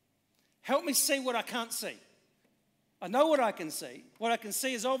 Help me see what I can't see. I know what I can see. What I can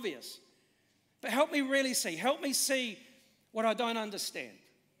see is obvious. But help me really see. Help me see what I don't understand.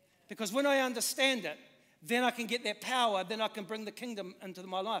 Because when I understand it, then I can get that power, then I can bring the kingdom into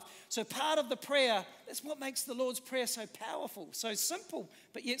my life. So part of the prayer, that's what makes the Lord's Prayer so powerful, so simple,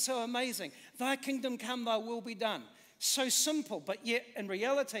 but yet so amazing. Thy kingdom come, thy will be done. So simple, but yet in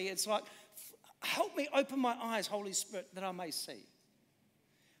reality, it's like, help me open my eyes, Holy Spirit, that I may see.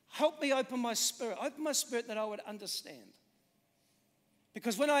 Help me open my spirit that I would understand.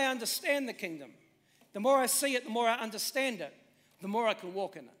 Because when I understand the kingdom, the more I see it, the more I understand it, the more I can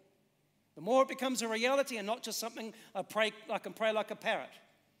walk in it. The more it becomes a reality and not just something I can pray like a parrot.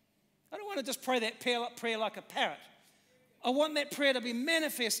 I don't want to just pray that prayer like a parrot. I want that prayer to be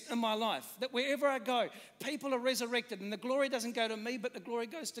manifest in my life, that wherever I go, people are resurrected and the glory doesn't go to me, but the glory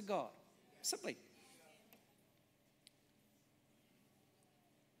goes to God. Simply.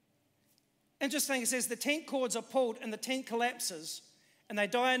 Interesting, it says the tent cords are pulled and the tent collapses and they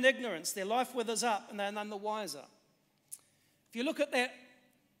die in ignorance. Their life withers up and they're none the wiser. If you look at that,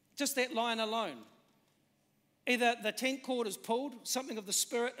 just that line alone, either the tent cord is pulled, something of the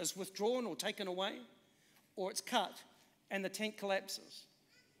spirit is withdrawn or taken away, or it's cut and the tent collapses.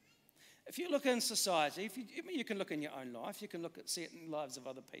 If you look in society, you can look in your own life, you can look at certain lives of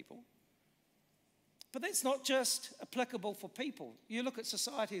other people. But that's not just applicable for people. You look at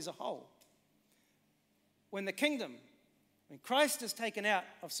society as a whole. when the kingdom, when Christ is taken out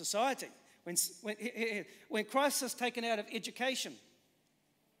of society, when Christ is taken out of education,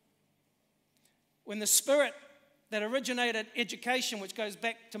 when the spirit that originated education, which goes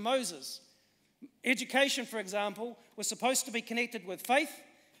back to Moses, education, for example, was supposed to be connected with faith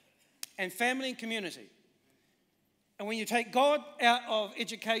and family and community. And when you take God out of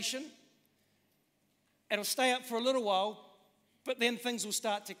education, it'll stay up for a little while, but then things will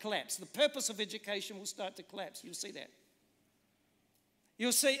start to collapse. The purpose of education will start to collapse. You'll see that.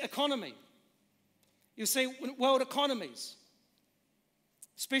 You'll see economy. You'll see world economies,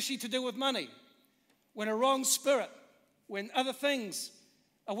 especially to do with money. When a wrong spirit, when other things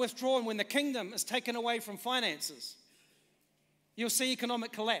are withdrawn, when the kingdom is taken away from finances, you'll see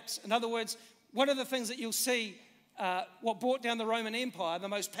economic collapse. In other words, one of the things that you'll see, what brought down the Roman Empire, the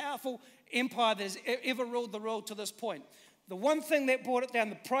most powerful empire that has ever ruled the world to this point. The one thing that brought it down,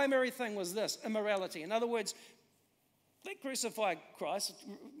 the primary thing, was this: immorality. In other words, they crucified Christ.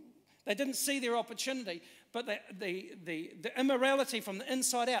 They didn't see their opportunity, but the immorality from the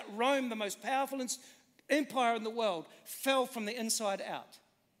inside out. Rome, the most powerful empire in the world, fell from the inside out.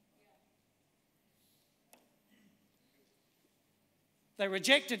 They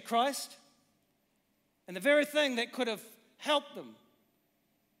rejected Christ, and the very thing that could have helped them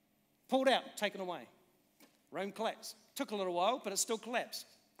pulled out, taken away. Rome collapsed. Took a little while, but it still collapsed.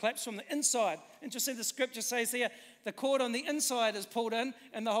 Collapsed from the inside. Interesting, the scripture says here, the cord on the inside is pulled in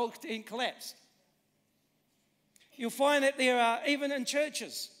and the whole thing collapsed. You'll find that there are, even in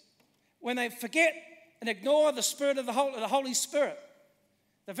churches, when they forget and ignore the Spirit of the Holy Spirit,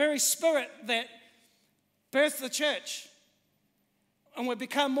 the very Spirit that birthed the church, and we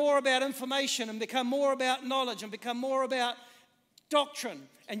become more about information and become more about knowledge and become more about doctrine,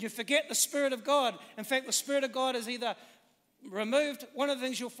 and you forget the Spirit of God. In fact, the Spirit of God is either removed. One of the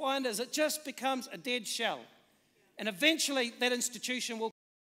things you'll find is it just becomes a dead shell. And eventually that institution will.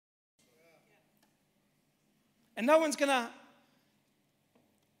 And no one's going to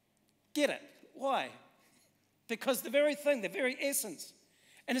get it. Why? Because the very thing, the very essence.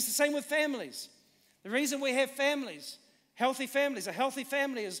 And it's the same with families. The reason we have families, healthy families, a healthy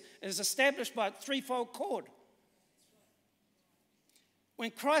family is established by a threefold cord. When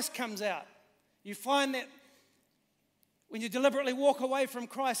Christ comes out, you find that when you deliberately walk away from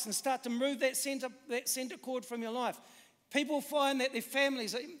Christ and start to move that center cord from your life, people find that their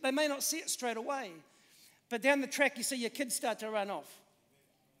families, they may not see it straight away, but down the track you see your kids start to run off.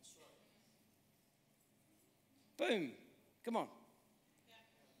 Boom. Come on.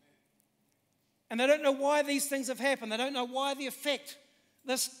 And they don't know why these things have happened. They don't know why the effect,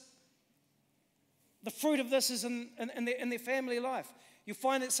 the fruit of this is in their family life. You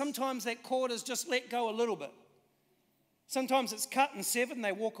find that sometimes that cord is just let go a little bit. Sometimes it's cut and severed and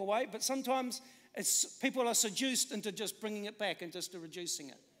they walk away, but sometimes people are seduced into just bringing it back and just reducing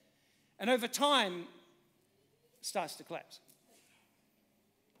it. And over time, it starts to collapse.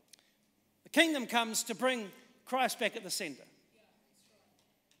 The kingdom comes to bring Christ back at the center.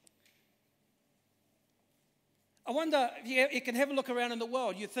 I wonder, if you can have a look around in the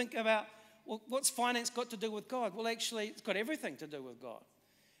world, you think about, well, what's finance got to do with God? Well, actually, it's got everything to do with God.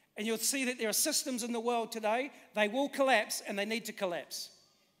 And you'll see that there are systems in the world today, they will collapse and they need to collapse.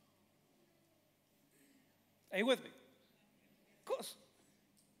 Are you with me? Of course.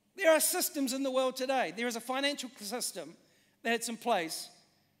 There are systems in the world today. There is a financial system that's in place.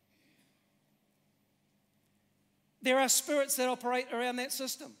 There are spirits that operate around that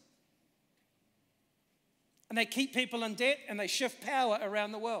system. And they keep people in debt and they shift power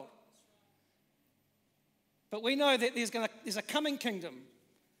around the world. But we know that there's a coming kingdom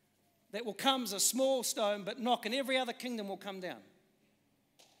that will come as a small stone but knock, and every other kingdom will come down.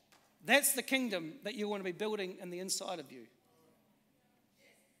 That's the kingdom that you want to be building in the inside of you.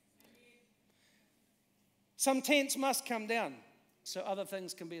 Some tents must come down so other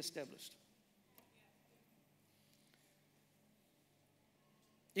things can be established.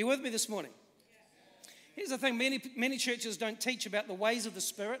 Are you with me this morning? Here's the thing, many churches don't teach about the ways of the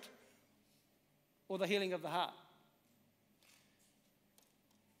Spirit or the healing of the heart.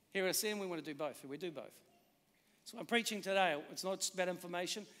 Here at Ascende, we want to do both. We do both. So I'm preaching today. It's not just about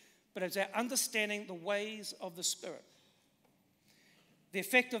information, but it's about understanding the ways of the Spirit. The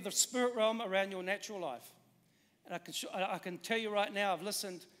effect of the spirit realm around your natural life. And I can tell you right now, I've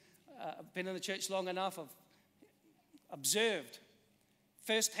listened, I've been in the church long enough, I've observed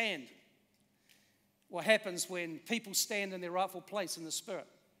firsthand what happens when people stand in their rightful place in the Spirit.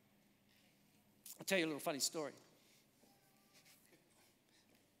 I'll tell you a little funny story.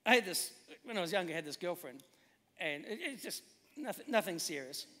 When I was younger, I had this girlfriend, and it's just nothing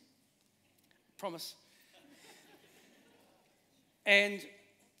serious. Promise. And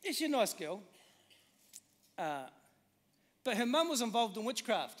yeah, she's a nice girl. But her mum was involved in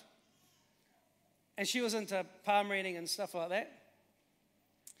witchcraft. And she was into palm reading and stuff like that.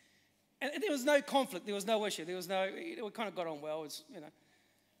 And there was no conflict. There was no issue. We kind of got on well,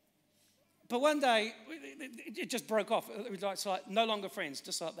 But one day, it just broke off. It was like no longer friends,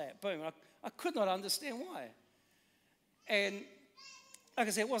 just like that. Boom. I could not understand why. And like I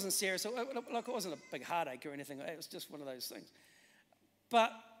said, it wasn't serious. It wasn't a big heartache or anything. It was just one of those things.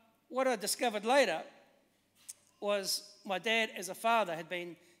 But what I discovered later was my dad, as a father, had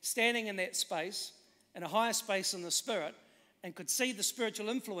been standing in that space, in a higher space in the spirit, and could see the spiritual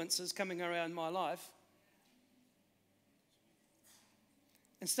influences coming around my life,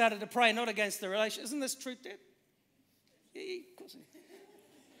 and started to pray not against the relation. Isn't this truth, Dad? Yeah, of course.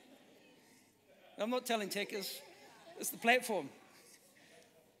 I'm not telling techers. It's the platform.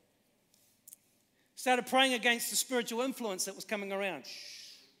 Started praying against the spiritual influence that was coming around.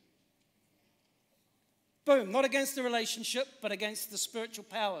 Boom, not against the relationship, but against the spiritual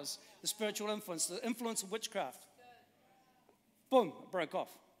powers, the spiritual influence, the influence of witchcraft. Boom, it broke off.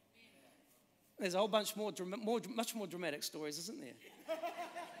 There's a whole bunch much more dramatic stories, isn't there?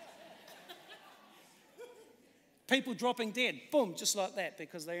 People dropping dead, boom, just like that,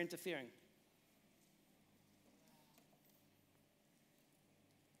 because they're interfering.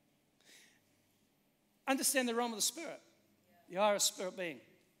 Understand the realm of the spirit. You are a spirit being.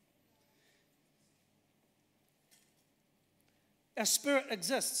 Our spirit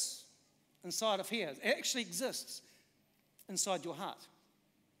exists inside of here. It actually exists inside your heart.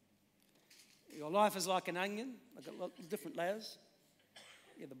 Your life is like an onion, like different layers.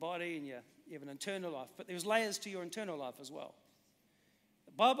 You have the body and you have an internal life, but there's layers to your internal life as well.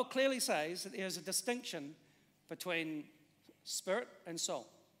 The Bible clearly says that there's a distinction between spirit and soul.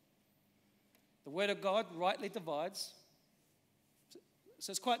 The Word of God rightly divides,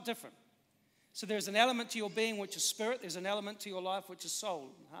 so it's quite different. So there's an element to your being which is spirit, there's an element to your life which is soul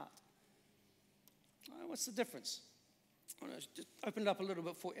and heart. What's the difference? I want to just open it up a little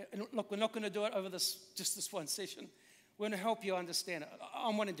bit for you. And look, we're not going to do it over just this one session. We're going to help you understand it.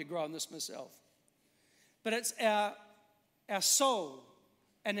 I'm wanting to grow in this myself. But it's our soul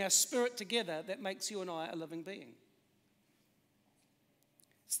and our spirit together that makes you and I a living being.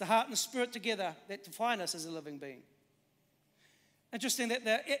 It's the heart and the spirit together that define us as a living being. Interesting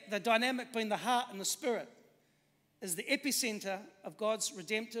that the dynamic between the heart and the spirit is the epicenter of God's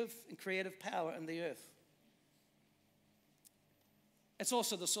redemptive and creative power in the earth. It's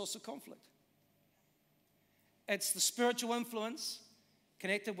also the source of conflict. It's the spiritual influence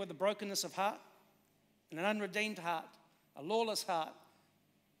connected with the brokenness of heart and an unredeemed heart, a lawless heart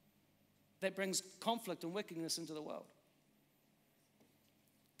that brings conflict and wickedness into the world.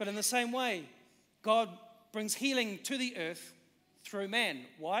 But in the same way, God brings healing to the earth through man.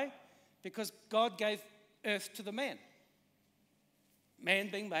 Why? Because God gave earth to the man. Man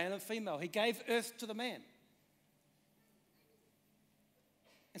being male and female. He gave earth to the man.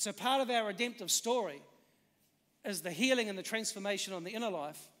 And so part of our redemptive story is the healing and the transformation on the inner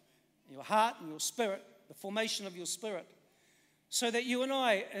life, your heart and your spirit, the formation of your spirit, so that you and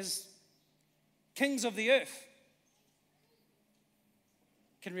I, as kings of the earth,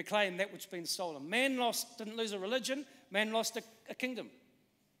 can reclaim that which has been stolen. Man didn't lose a religion, man lost a kingdom,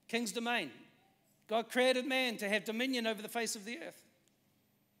 king's domain. God created man to have dominion over the face of the earth,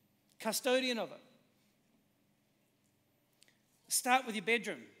 custodian of it. Start with your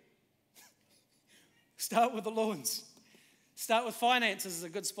bedroom. Start with the lawns. Start with finances is a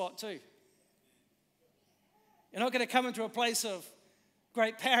good spot too. You're not going to come into a place of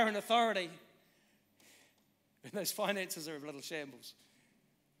great power and authority when those finances are a little shambles.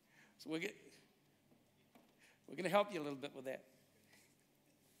 So we're going to help you a little bit with that.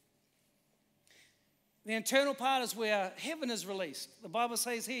 The internal part is where heaven is released. The Bible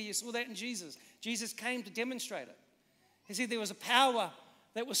says here, you saw that in Jesus. Jesus came to demonstrate it. He said there was a power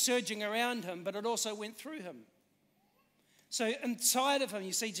that was surging around him, but it also went through him. So inside of him,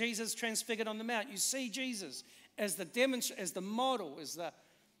 you see Jesus transfigured on the mount. You see Jesus as the model, as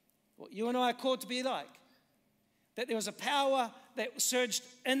what you and I are called to be like. That there was a power that surged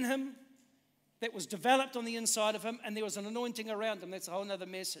in him, that was developed on the inside of him, and there was an anointing around him. That's a whole other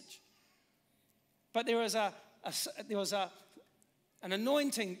message. But there was an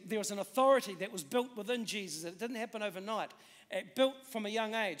anointing, there was an authority that was built within Jesus. It didn't happen overnight. It built from a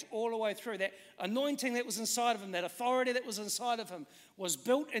young age all the way through. That anointing that was inside of him, that authority that was inside of him, was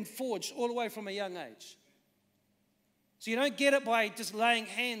built and forged all the way from a young age. So you don't get it by just laying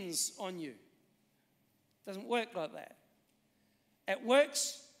hands on you. It doesn't work like that. It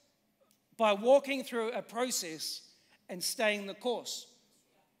works by walking through a process and staying the course.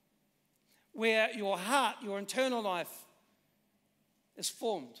 Where your heart, your internal life is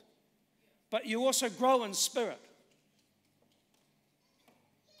formed. But you also grow in spirit.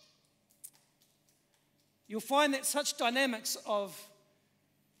 You'll find that such dynamics of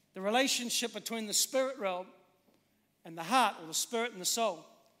the relationship between the spirit realm and the heart, or the spirit and the soul,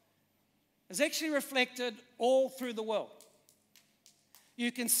 is actually reflected all through the world.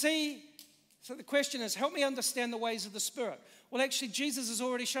 You can see, so the question is, help me understand the ways of the spirit. Well, actually, Jesus has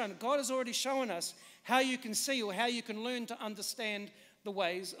already shown, God has already shown us how you can see or how you can learn to understand the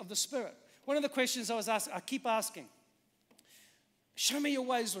ways of the spirit. One of the questions I keep asking, show me your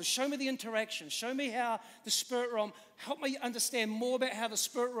ways, Lord. Show me the interaction. Show me how the spirit realm, help me understand more about how the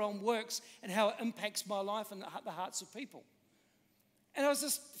spirit realm works and how it impacts my life and the hearts of people. And I was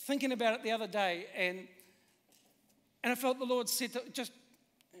just thinking about it the other day, and I felt the Lord said,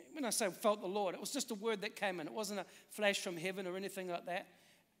 when I say felt the Lord, it was just a word that came in. It wasn't a flash from heaven or anything like that.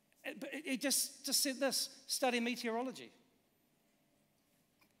 But it just said this: study meteorology.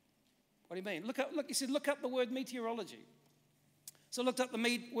 What do you mean? He said, look up the word meteorology. So I looked up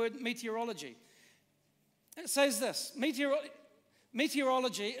the word meteorology. It says this: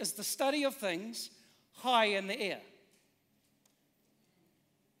 meteorology is the study of things high in the air.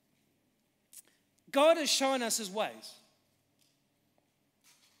 God has shown us his ways.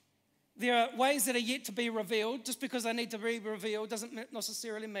 There are ways that are yet to be revealed. Just because they need to be revealed doesn't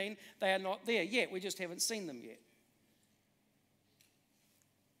necessarily mean they are not there yet. We just haven't seen them yet.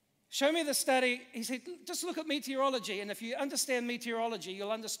 Show me the study. He said, just look at meteorology, and if you understand meteorology,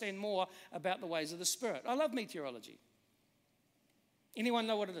 you'll understand more about the ways of the Spirit. I love meteorology. Anyone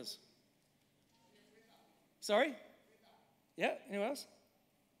know what it is? Sorry? Yeah, anyone else?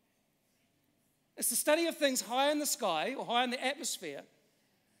 It's the study of things high in the sky or high in the atmosphere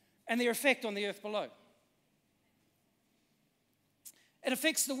and their effect on the earth below. It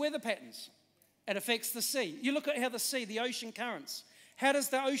affects the weather patterns. It affects the sea. You look at how the ocean currents. How does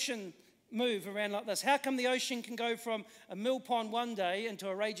the ocean move around like this? How come the ocean can go from a mill pond one day into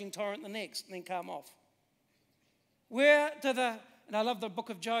a raging torrent the next and then calm off? And I love the book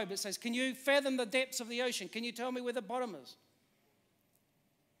of Job, it says, can you fathom the depths of the ocean? Can you tell me where the bottom is?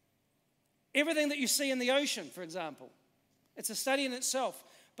 Everything that you see in the ocean, for example, it's a study in itself.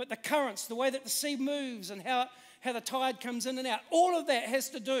 But the currents, the way that the sea moves and how the tide comes in and out, all of that has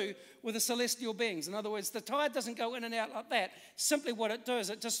to do with the celestial beings. In other words, the tide doesn't go in and out like that. Simply what it does,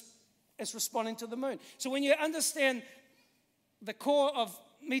 it's responding to the moon. So when you understand the core of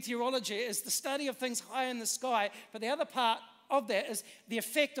meteorology is the study of things high in the sky, but the other part of that is the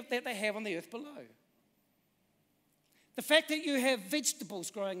effect that they have on the earth below. The fact that you have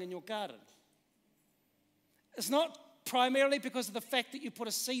vegetables growing in your garden, it's not primarily because of the fact that you put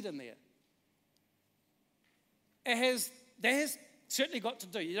a seed in there. That has certainly got to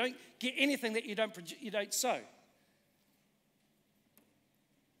do. You don't get anything that you don't sow.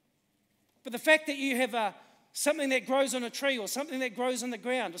 But the fact that you have something that grows on a tree or something that grows on the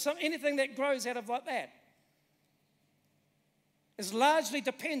ground or anything that grows out of like that is largely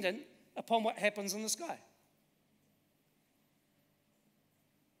dependent upon what happens in the sky. Are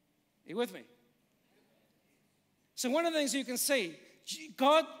you with me? So one of the things you can see,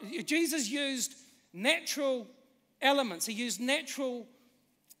 Jesus used natural elements. He used natural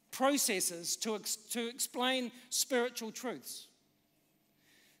processes to explain spiritual truths.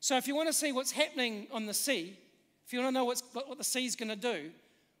 So if you want to see what's happening on the sea, if you want to know what the sea's going to do,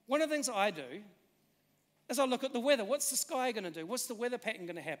 one of the things I do is I look at the weather. What's the sky going to do? What's the weather pattern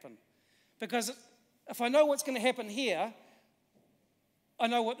going to happen? Because if I know what's going to happen here, I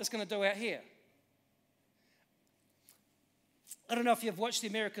know what it's going to do out here. I don't know if you've watched the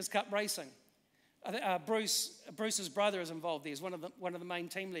America's Cup racing. Bruce's brother is involved there. He's one of the main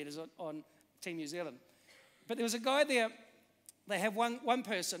team leaders on Team New Zealand. But there was a guy there. They have one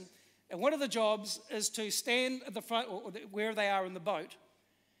person, and one of the jobs is to stand at the front, or where they are in the boat,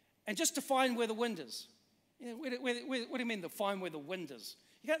 and just to find where the wind is. You know, what do you mean to find where the wind is?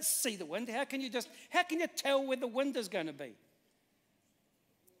 You can't see the wind. How can you tell where the wind is going to be?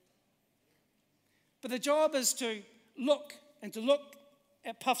 But the job is to look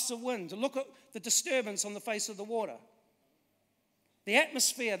at puffs of wind, to look at the disturbance on the face of the water. The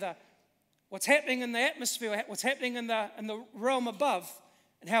atmosphere, what's happening in the atmosphere, what's happening in the realm above,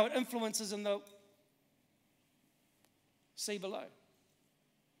 and how it influences in the sea below.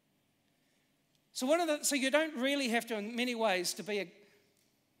 So you don't really have to, in many ways, to be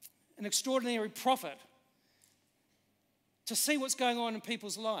an extraordinary prophet to see what's going on in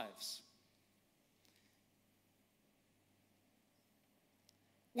people's lives.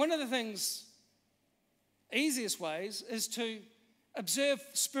 One of the things easiest ways is to observe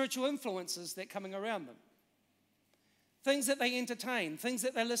spiritual influences that are coming around them. Things that they entertain, things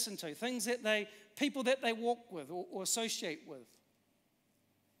that they listen to, people that they walk with or associate with.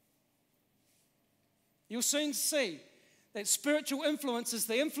 You'll soon see that spiritual influences,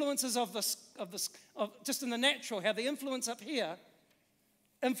 the influences of just in the natural, how the influence up here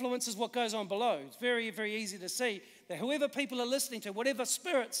influences what goes on below. It's very, very easy to see that whoever people are listening to, whatever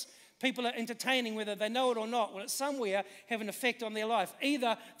spirits people are entertaining, whether they know it or not, will at somewhere have an effect on their life.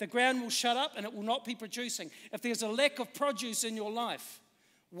 Either the ground will shut up and it will not be producing. If there's a lack of produce in your life,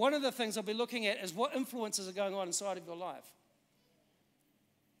 one of the things I'll be looking at is what influences are going on inside of your life.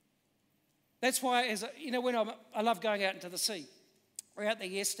 That's why, when I love going out into the sea. We were out there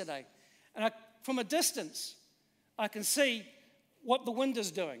yesterday. And from a distance, I can see what the wind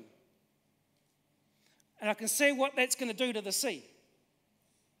is doing. And I can see what that's going to do to the sea.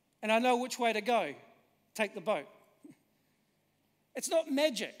 And I know which way to go, take the boat. It's not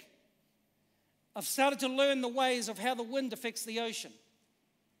magic. I've started to learn the ways of how the wind affects the ocean.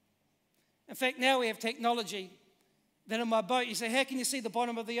 In fact, now we have technology that in my boat, you say, how can you see the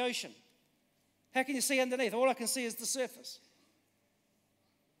bottom of the ocean? How can you see underneath? All I can see is the surface.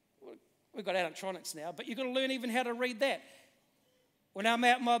 We've got electronics now, but you've got to learn even how to read that. When I'm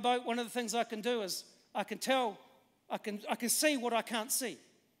out in my boat, one of the things I can do is I can see what I can't see.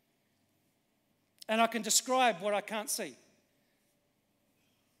 And I can describe what I can't see.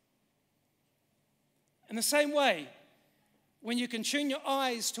 In the same way, when you can tune your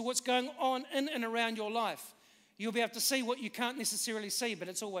eyes to what's going on in and around your life, you'll be able to see what you can't necessarily see, but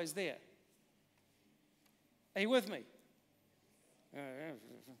it's always there. Are you with me?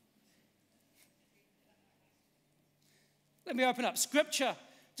 Let me open up. Scripture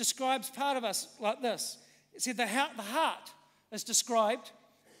describes part of us like this. It said the heart is described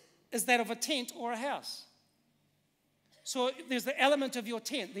as that of a tent or a house. So there's the element of your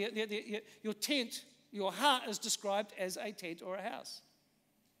tent. Your tent, your heart is described as a tent or a house,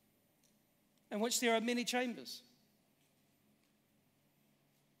 in which there are many chambers.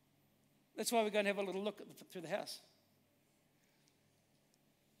 That's why we're going to have a little look through the house.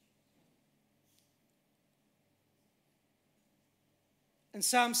 In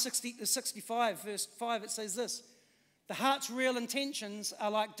Psalm 65, verse 5, it says this: the heart's real intentions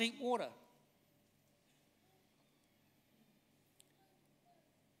are like deep water.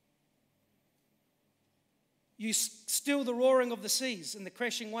 You still the roaring of the seas and the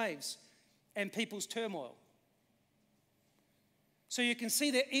crashing waves and people's turmoil. So you can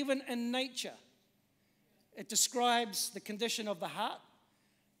see that even in nature, it describes the condition of the heart,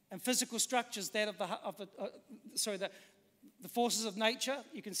 and physical structures that of the forces of nature.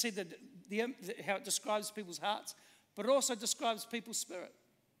 You can see how it describes people's hearts, but it also describes people's spirit.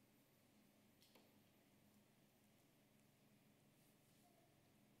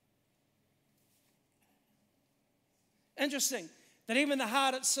 Interesting that even the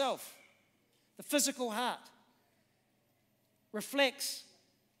heart itself, the physical heart, reflects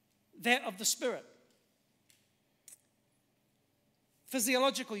that of the spirit.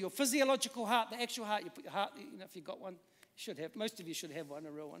 Your physiological heart, the actual heart, you put your heart, if you've got one, you should have, most of you should have one,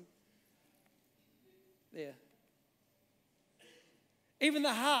 a real one. There. Even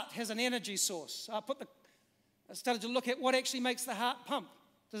the heart has an energy source. I started to look at what actually makes the heart pump.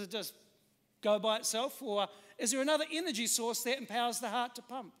 Does it just go by itself, or is there another energy source that empowers the heart to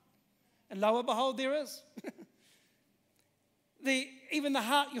pump? And lo and behold, there is. Even the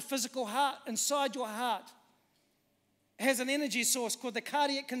heart, your physical heart, inside your heart, has an energy source called the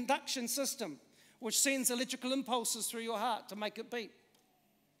cardiac conduction system, which sends electrical impulses through your heart to make it beat.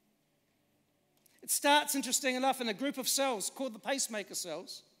 It starts, interesting enough, in a group of cells called the pacemaker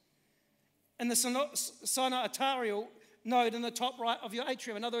cells, in the sinoatrial node in the top right of your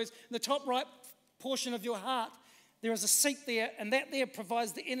atrium. In other words, in the top right portion of your heart, there is a seat there, and that there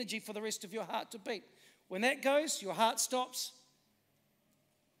provides the energy for the rest of your heart to beat. When that goes, your heart stops.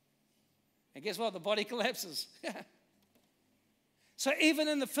 And guess what? The body collapses. So even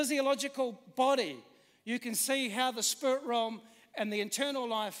in the physiological body, you can see how the spirit realm and the internal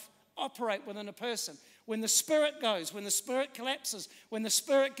life operate within a person. When the spirit goes, when the spirit collapses, when the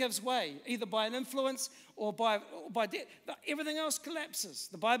spirit gives way, either by an influence or by death, everything else collapses.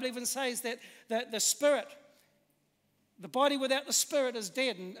 The Bible even says that the spirit, the body without the spirit is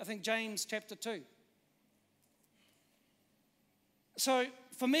dead, in I think James chapter 2. So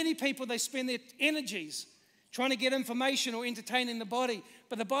for many people, they spend their energies trying to get information or entertaining the body.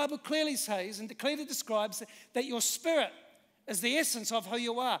 But the Bible clearly says and clearly describes that your spirit is the essence of who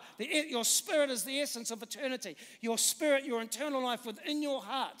you are. Your spirit is the essence of eternity. Your spirit, your internal life within your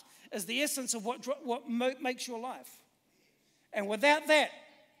heart is the essence of what makes your life. And without that,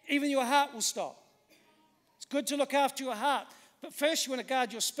 even your heart will stop. It's good to look after your heart, but first you want to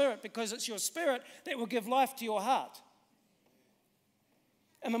guard your spirit, because it's your spirit that will give life to your heart.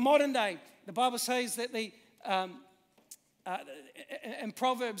 In the modern day, the Bible says that in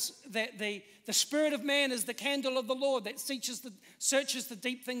Proverbs that the spirit of man is the candle of the Lord that searches the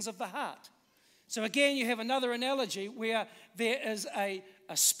deep things of the heart. So again, you have another analogy where there is a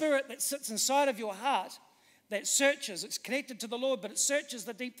spirit that sits inside of your heart that searches. It's connected to the Lord, but it searches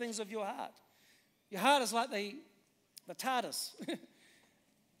the deep things of your heart. Your heart is like the TARDIS.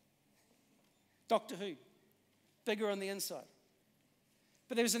 Doctor Who. Bigger on the inside.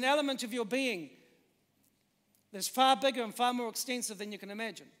 But there's an element of your being that's far bigger and far more extensive than you can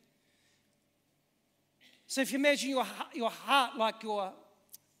imagine. So if you imagine your heart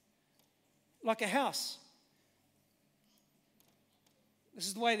like a house. This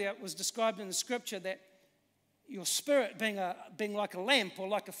is the way that it was described in the scripture, that your spirit being like a lamp or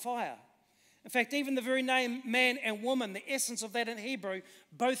like a fire. In fact, even the very name man and woman, the essence of that in Hebrew,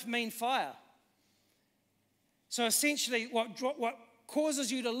 both mean fire. So essentially what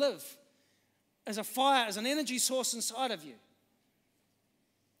causes you to live is a fire, is an energy source inside of you.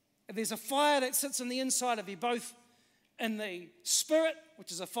 There's a fire that sits on the inside of you, both in the spirit,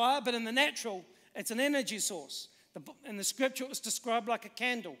 which is a fire, but in the natural, it's an energy source. In the scripture, it was described like a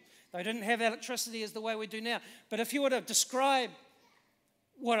candle. They didn't have electricity as the way we do now. But if you were to describe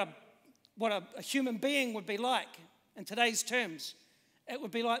what a human being would be like in today's terms, it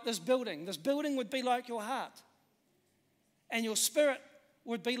would be like this building. This building would be like your heart. And your spirit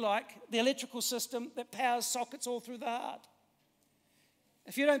would be like the electrical system that powers sockets all through the heart.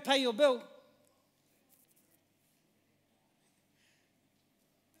 If you don't pay your bill,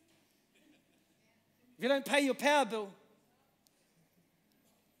 if you don't pay your power bill,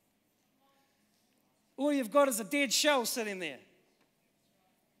 all you've got is a dead shell sitting there.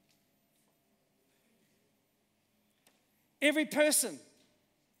 Every person,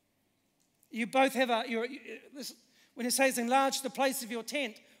 you both have when it says enlarge the place of your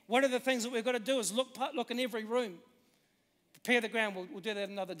tent, one of the things that we've got to do is look in every room. Prepare the ground, we'll do that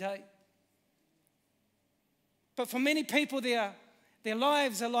another day. But for many people, their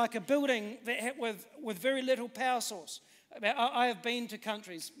lives are like a building that with very little power source. I have been to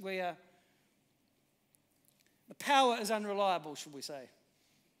countries where the power is unreliable, should we say.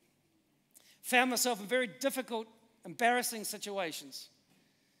 Found myself in very difficult, embarrassing situations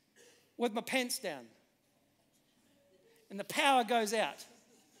with my pants down. And the power goes out.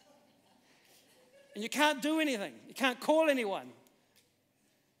 And you can't do anything. You can't call anyone.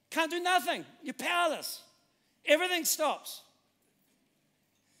 Can't do nothing. You're powerless. Everything stops.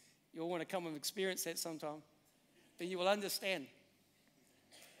 You'll want to come and experience that sometime. Then you will understand.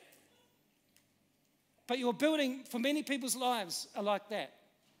 But your building, for many people's lives, are like that.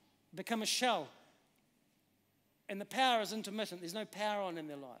 Become a shell. And the power is intermittent. There's no power on in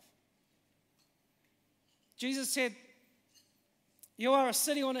their life. Jesus said, you are a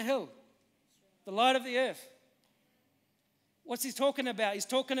city on a hill, the light of the earth. What's he talking about? He's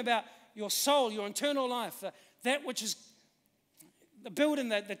talking about your soul, your internal life, that which is the building,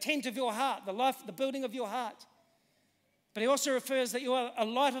 the tent of your heart, the building of your heart. But he also refers that you are a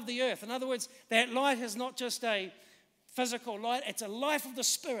light of the earth. In other words, that light is not just a physical light, it's a life of the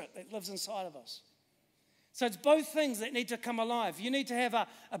Spirit that lives inside of us. So it's both things that need to come alive. You need to have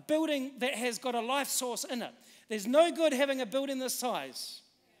a building that has got a life source in it. There's no good having a building this size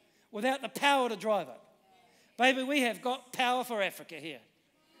without the power to drive it. Baby, we have got power for Africa here.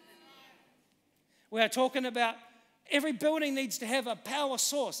 We are talking about every building needs to have a power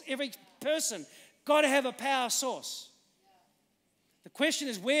source. Every person got to have a power source. The question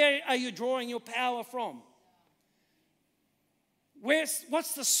is, where are you drawing your power from?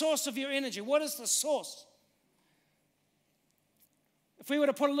 What's the source of your energy? What is the source? If we were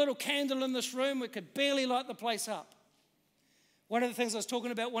to put a little candle in this room, we could barely light the place up. One of the things I was talking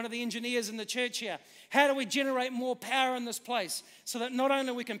about, one of the engineers in the church here, how do we generate more power in this place so that not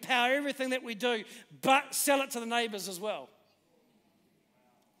only we can power everything that we do, but sell it to the neighbours as well?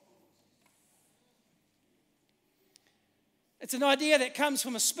 It's an idea that comes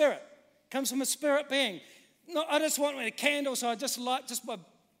from a spirit, being. No, I just want a candle, so I just light just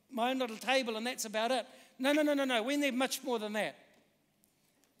my own little table and that's about it. No. We need much more than that.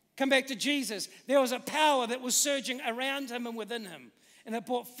 Come back to Jesus. There was a power that was surging around him and within him. And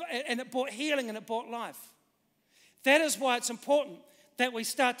it brought healing and it brought life. That is why it's important that we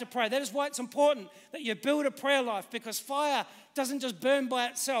start to pray. That is why it's important that you build a prayer life, because fire doesn't just burn by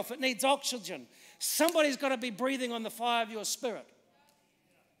itself. It needs oxygen. Somebody's got to be breathing on the fire of your spirit.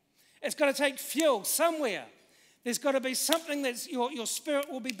 It's got to take fuel somewhere. There's got to be something that your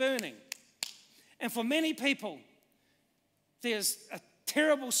spirit will be burning. And for many people, there's a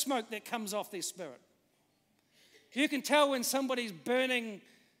terrible smoke that comes off their spirit. You can tell when somebody's burning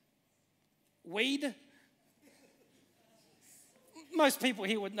weed. Most people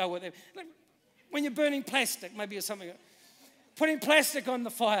here would know what they're... When you're burning plastic, maybe or something. Putting plastic on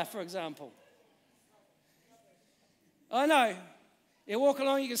the fire, for example. I know. You walk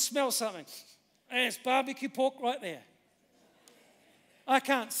along, you can smell something. And it's barbecue pork right there. I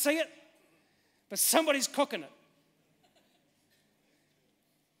can't see it, but somebody's cooking it.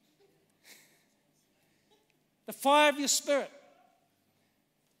 The fire of your spirit.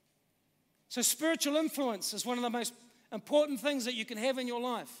 So spiritual influence is one of the most important things that you can have in your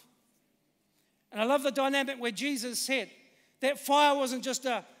life. And I love the dynamic where Jesus said that fire wasn't just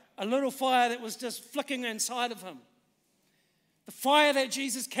a little fire that was just flicking inside of him. The fire that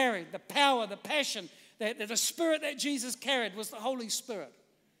Jesus carried, the power, the passion, the spirit that Jesus carried was the Holy Spirit.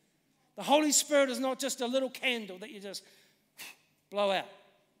 The Holy Spirit is not just a little candle that you just blow out.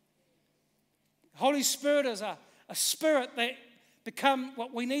 The Holy Spirit is a spirit that become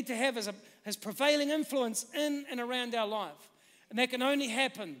what we need to have as prevailing influence in and around our life. And that can only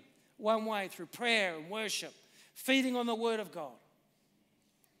happen one way, through prayer and worship, feeding on the Word of God.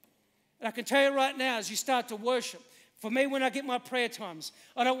 And I can tell you right now, as you start to worship, for me, when I get my prayer times,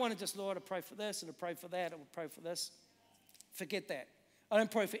 I don't want to just, Lord, I pray for this and I pray for that and I pray for this. Forget that. I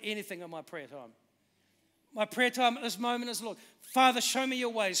don't pray for anything in my prayer time. My prayer time at this moment is, Lord, Father, show me your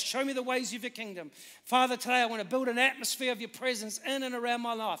ways. Show me the ways of your kingdom. Father, today I want to build an atmosphere of your presence in and around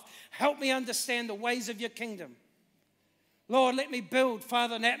my life. Help me understand the ways of your kingdom. Lord, let me build,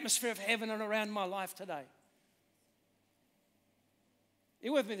 Father, an atmosphere of heaven and around my life today.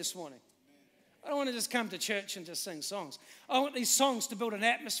 You with me this morning? I don't want to just come to church and just sing songs. I want these songs to build an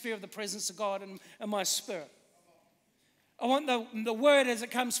atmosphere of the presence of God in my spirit. I want the word as it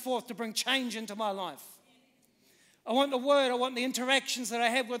comes forth to bring change into my life. I want the word, I want the interactions that I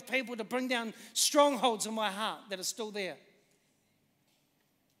have with people to bring down strongholds in my heart that are still there.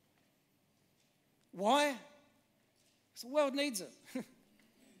 Why? Because the world needs it.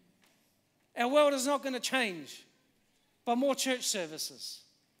 Our world is not going to change by more church services.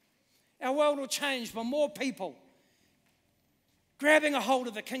 Our world will change by more people grabbing a hold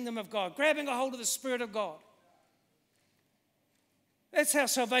of the kingdom of God, grabbing a hold of the Spirit of God. That's how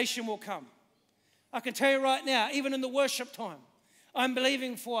salvation will come. I can tell you right now, even in the worship time, I'm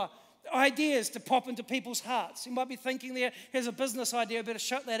believing for ideas to pop into people's hearts. You might be thinking there, here's a business idea, I better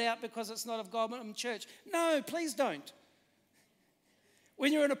shut that out because it's not of God, I'm church. No, please don't.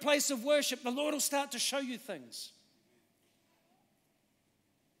 When you're in a place of worship, the Lord will start to show you things.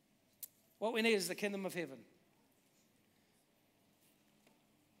 What we need is the kingdom of heaven.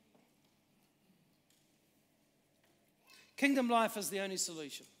 Kingdom life is the only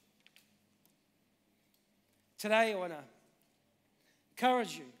solution. Today I want to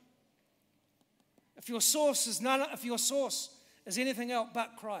encourage you. If your source is anything else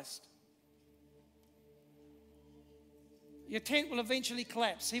but Christ, your tent will eventually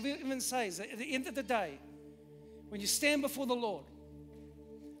collapse. He even says that at the end of the day, when you stand before the Lord,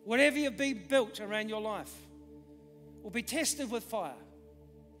 whatever you've been built around your life will be tested with fire.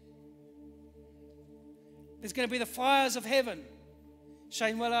 There's going to be the fires of heaven.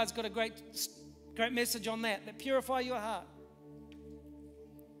 Shane Willard's got a great message on that purify your heart.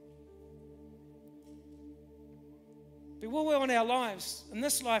 But while we're on our lives, in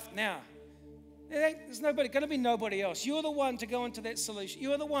this life now, there's going to be nobody else. You're the one to go into that solution.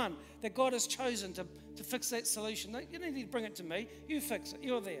 You're the one that God has chosen to fix that solution. You don't need to bring it to me. You fix it.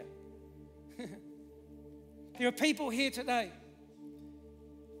 You're there. There are people here today.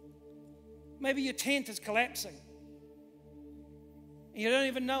 Maybe your tent is collapsing. And you don't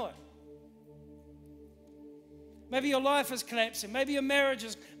even know it. Maybe your life is collapsing. Maybe your marriage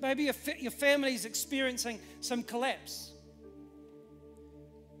is, maybe your family is experiencing some collapse.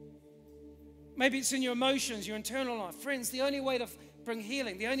 Maybe it's in your emotions, your internal life. Friends, the only way to bring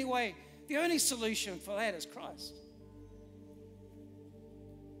healing, the only solution for that is Christ.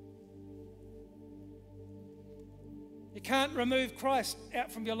 You can't remove Christ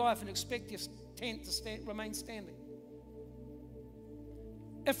out from your life and expect your tent to remain standing.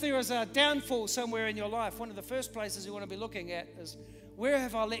 If there is a downfall somewhere in your life, one of the first places you want to be looking at is, where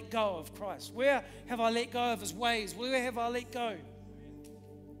have I let go of Christ? Where have I let go of his ways? Where have I let go?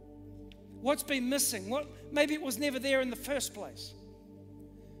 What's been missing? Maybe it was never there in the first place.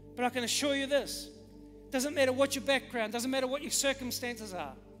 But I can assure you this, doesn't matter what your background, doesn't matter what your circumstances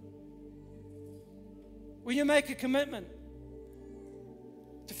are. When you make a commitment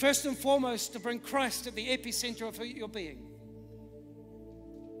to first and foremost to bring Christ at the epicenter of your being.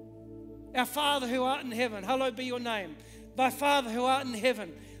 Our Father who art in heaven, hallowed be your name. Thy Father who art in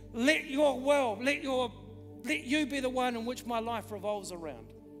heaven, let your will, let you be the one in which my life revolves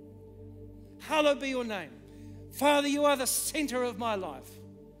around. Hallowed be your name. Father, you are the center of my life.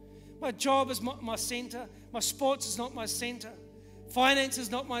 My job is not my center. My sports is not my center. Finance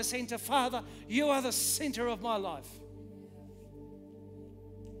is not my center. Father, you are the center of my life.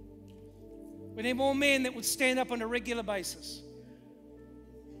 We need more men that would stand up on a regular basis.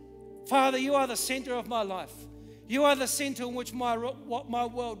 Father, you are the center of my life. You are the center in which my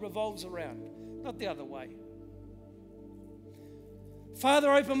world revolves around, not the other way.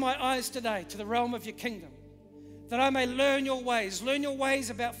 Father, open my eyes today to the realm of your kingdom, that I may learn your ways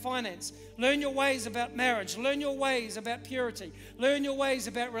about finance, learn your ways about marriage, learn your ways about purity, learn your ways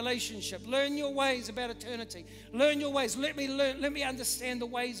about relationship, learn your ways about eternity, learn your ways. Let me understand the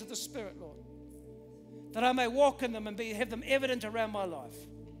ways of the Spirit, Lord, that I may walk in them and have them evident around my life.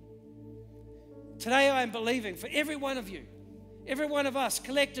 Today I am believing for every one of you, every one of us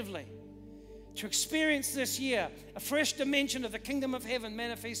collectively, to experience this year a fresh dimension of the kingdom of heaven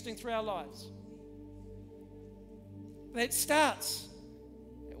manifesting through our lives. That starts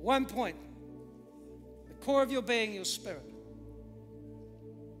at one point, the core of your being, your spirit.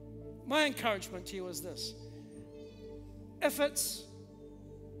 My encouragement to you is this: if it's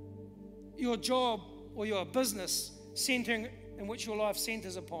your job or your business centering in which your life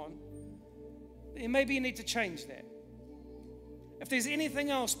centers upon, then maybe you need to change that. If there's anything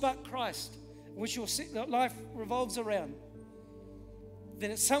else but Christ in which your life revolves around,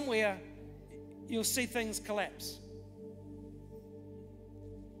 then it's somewhere you'll see things collapse.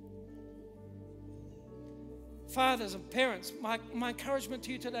 Fathers and parents, my encouragement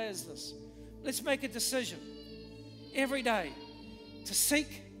to you today is this: let's make a decision every day to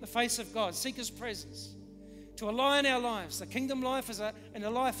seek the face of God, seek His presence, to align our lives. The kingdom life is a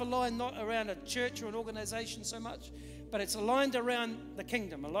life aligned not around a church or an organization so much, but it's aligned around the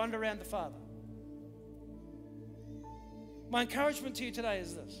kingdom, aligned around the Father. My encouragement to you today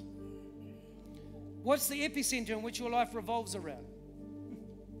is this: what's the epicenter in which your life revolves around?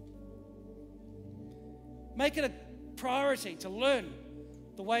 Make it a priority to learn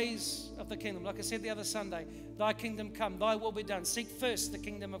the ways of the kingdom. Like I said the other Sunday, thy kingdom come, thy will be done. Seek first the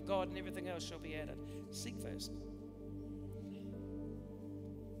kingdom of God and everything else shall be added. Seek first.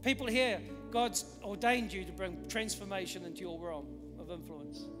 People here, God's ordained you to bring transformation into your realm of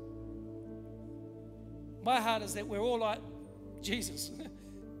influence. My heart is that we're all like Jesus,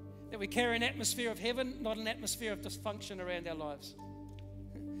 that we carry an atmosphere of heaven, not an atmosphere of dysfunction around our lives.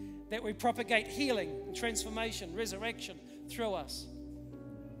 That we propagate healing and transformation, resurrection through us,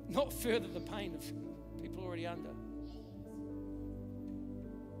 not further the pain of people already under.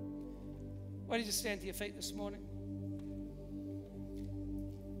 Why don't you stand to your feet this morning?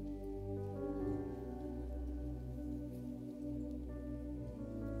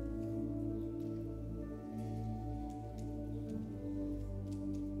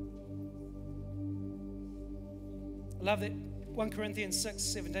 I love that 1 Corinthians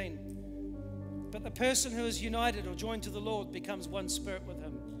 6:17. But the person who is united or joined to the Lord becomes one spirit with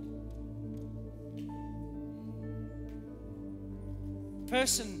Him. The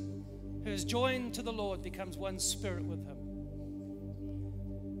person who is joined to the Lord becomes one spirit with Him.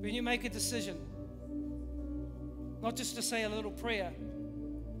 When you make a decision, not just to say a little prayer,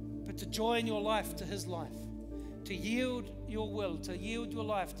 but to join your life to His life, to yield your will, to yield your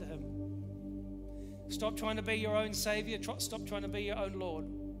life to Him. Stop trying to be your own Savior. Stop trying to be your own Lord.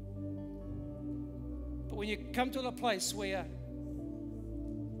 But when you come to a place where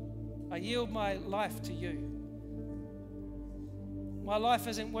I yield my life to you, my life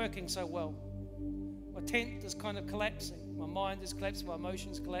isn't working so well. My tent is kind of collapsing. My mind is collapsing. My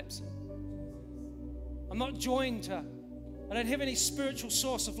emotions collapsing. I'm not joined to, I don't have any spiritual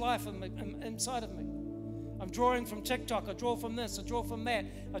source of life inside of me. I'm drawing from TikTok. I draw from this. I draw from that.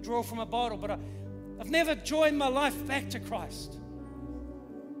 I draw from a bottle. But I've never joined my life back to Christ.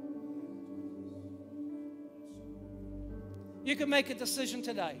 You can make a decision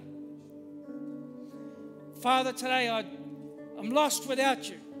today. Father, today I'm lost without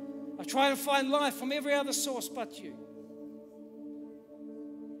you. I try to find life from every other source but you.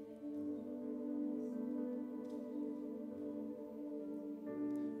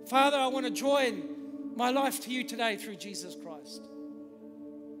 Father, I want to join my life to you today through Jesus Christ.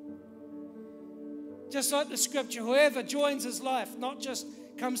 Just like the scripture, whoever joins his life, not just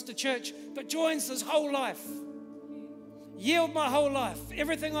comes to church, but joins his whole life. Yield my whole life,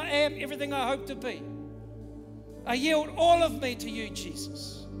 everything I am, everything I hope to be. I yield all of me to you,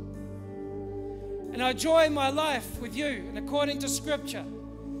 Jesus. And I join my life with you. And according to Scripture,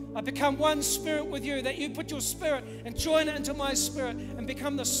 I become one spirit with you, that you put your spirit and join it into my spirit and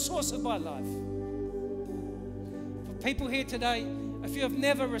become the source of my life. For people here today, if you have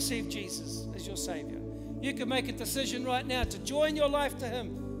never received Jesus as your Savior, you can make a decision right now to join your life to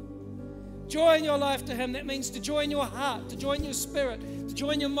Him. Join your life to Him. That means to join your heart, to join your spirit, to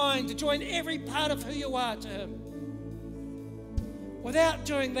join your mind, to join every part of who you are to Him. Without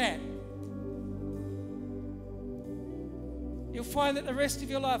doing that, you'll find that the rest of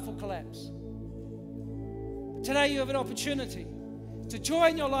your life will collapse. Today you have an opportunity to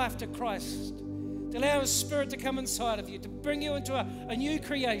join your life to Christ, to allow His Spirit to come inside of you, to bring you into a new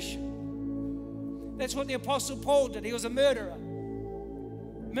creation. That's what the Apostle Paul did. He was a murderer,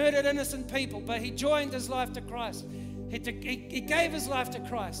 murdered innocent people, but he joined his life to Christ. He gave his life to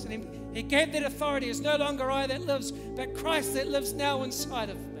Christ, and he gave that authority. It's no longer I that lives, but Christ that lives now inside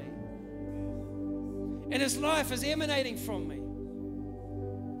of me. And His life is emanating from me.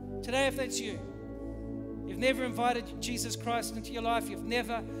 Today, if that's you, you've never invited Jesus Christ into your life, you've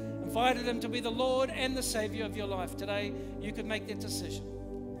never invited Him to be the Lord and the Savior of your life, today you could make that decision.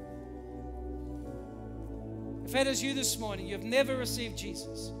 If that is you this morning, you've never received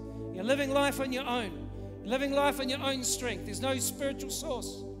Jesus, you're living life on your own, you're living life on your own strength, there's no spiritual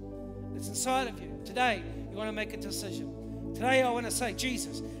source that's inside of you. Today, you want to make a decision. Today, I want to say,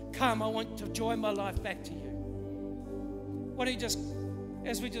 Jesus, come, I want to join my life back to you. Why don't you just,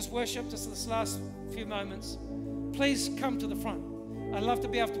 as we just worship just this last few moments, please come to the front. I'd love to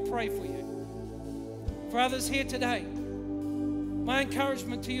be able to pray for you. For others here today, my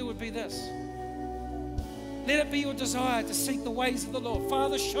encouragement to you would be this. Let it be your desire to seek the ways of the Lord.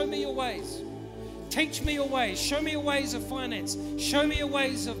 Father, show me your ways. Teach me your ways. Show me your ways of finance. Show me your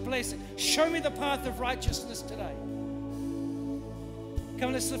ways of blessing. Show me the path of righteousness today.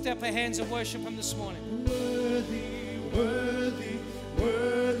 Come, let's lift up our hands and worship Him this morning. Worthy, worthy,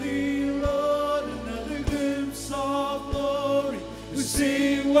 worthy, Lord, another glimpse of glory. We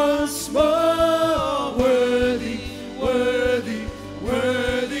sing once more. Worthy, worthy,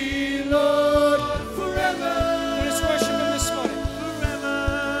 worthy, Lord, forever. Let's worship Him this morning.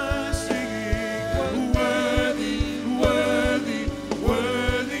 Forever singing. Worthy, worthy,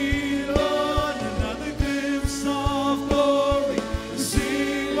 worthy, Lord, another glimpse of glory. We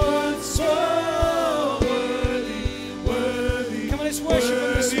sing once more. Worthy, worthy. Come on, let's worship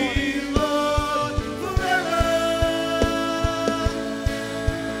Him this morning. Lord, forever.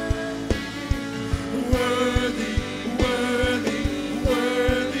 Worthy, worthy,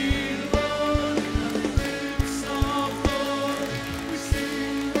 worthy, Lord, another glimpse of glory. We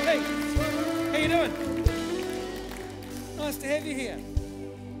sing. Hey, how you doing? Nice to have you here.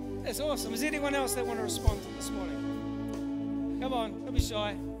 That's awesome. Is there anyone else that want to respond to this morning? Come on, don't be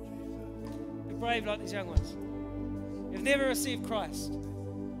shy. Be brave like these young ones. You've never received Christ.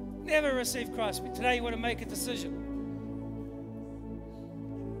 Never received Christ, but today you want to make a decision.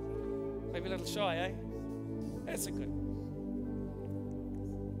 Maybe a little shy, eh? That's a good.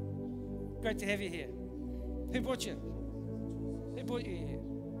 Great to have you here. Who brought you? Who brought you here?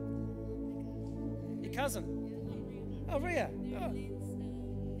 Your cousin? Oh, Rhea.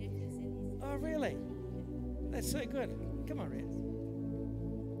 Oh, really? That's so good. Come on, Rhea.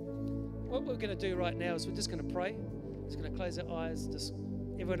 What we're going to do right now is we're just going to pray. Just going to close our eyes. Just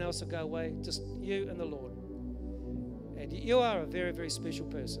everyone else will go away. Just you and the Lord. And you are a very, very special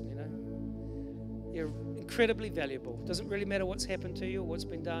person, you know. You're incredibly valuable. It doesn't really matter what's happened to you or what's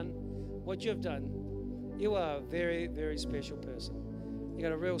been done, what you've done. You are a very, very special person. You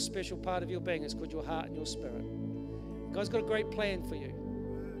got a real special part of your being. It's called your heart and your spirit. God's got a great plan for you.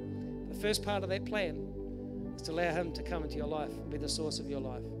 The first part of that plan is to allow Him to come into your life and be the source of your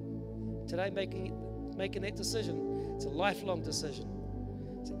life. Today, making that decision, it's a lifelong decision.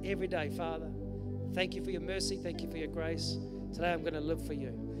 It's an everyday, Father, thank you for your mercy. Thank you for your grace. Today, I'm going to live for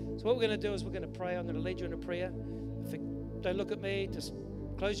you. So what we're going to do is we're going to pray. I'm going to lead you in a prayer. Don't look at me. Just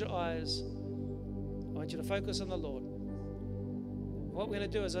close your eyes. I want you to focus on the Lord. What we're going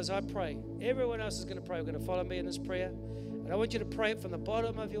to do is as I pray, everyone else is going to pray. We're going to follow me in this prayer. And I want you to pray it from the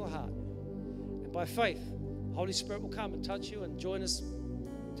bottom of your heart. And by faith, the Holy Spirit will come and touch you and join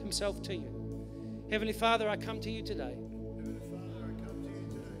Himself to you. Heavenly Father, I come to you today.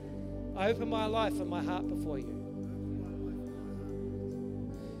 I open my life and my heart before you.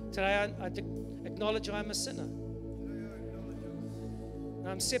 Today I acknowledge I am a sinner. And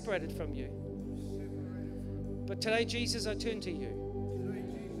I'm separated from you. But today, Jesus, I turn to you.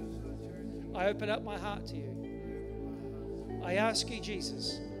 I open up my heart to you. I ask you,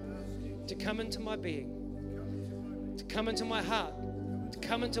 Jesus, to come into my being, to come into my heart, to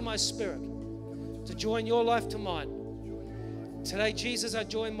come into my spirit, to join your life to mine. Today, Jesus, I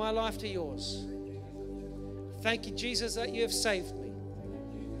join my life to yours. Thank you, Jesus, that you have saved me.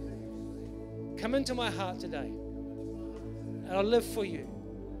 Come into my heart today, and I'll live for you.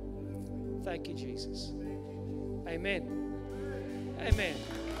 Thank you, Jesus. Amen. Amen.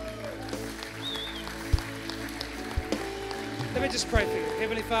 Let me just pray for you.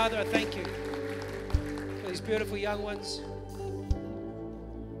 Heavenly Father, I thank you for these beautiful young ones.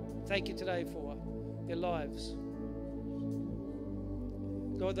 Thank you today for their lives.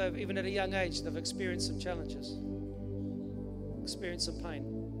 Lord, they've, even at a young age, they've experienced some challenges, experienced some pain.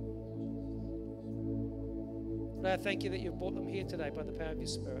 But I thank you that you've brought them here today by the power of your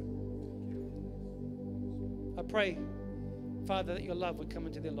Spirit. I pray, Father, that your love would come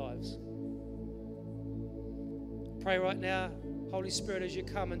into their lives. Pray right now, Holy Spirit, as you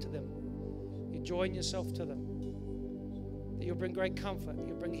come into them, you join yourself to them, that you'll bring great comfort,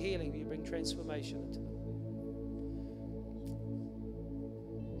 you'll bring healing, you'll bring transformation into them.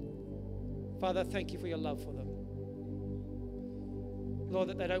 Father, thank you for your love for them. Lord,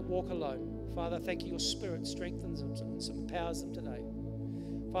 that they don't walk alone. Father, thank you, your Spirit strengthens them and empowers them today.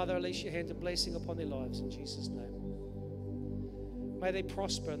 Father, release your hand of blessing upon their lives in Jesus' name. May they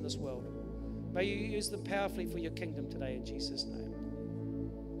prosper in this world. May you use them powerfully for your kingdom today in Jesus' name.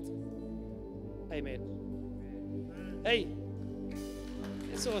 Amen. Hey,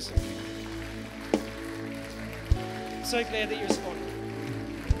 it's awesome. I'm so glad that you responded.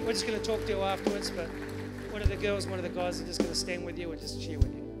 We're just going to talk to you afterwards, but one of the girls, one of the guys are just going to stand with you and just share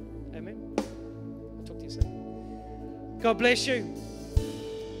with you. Amen. I'll talk to you soon. God bless you.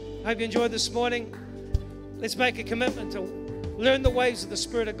 I hope you enjoyed this morning. Let's make a commitment to learn the ways of the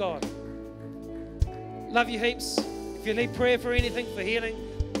Spirit of God. Love you heaps. If you need prayer for anything, for healing,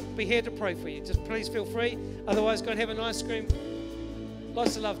 be here to pray for you. Just please feel free. Otherwise, go and have an ice cream.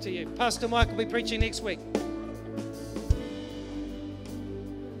 Lots of love to you. Pastor Mike will be preaching next week.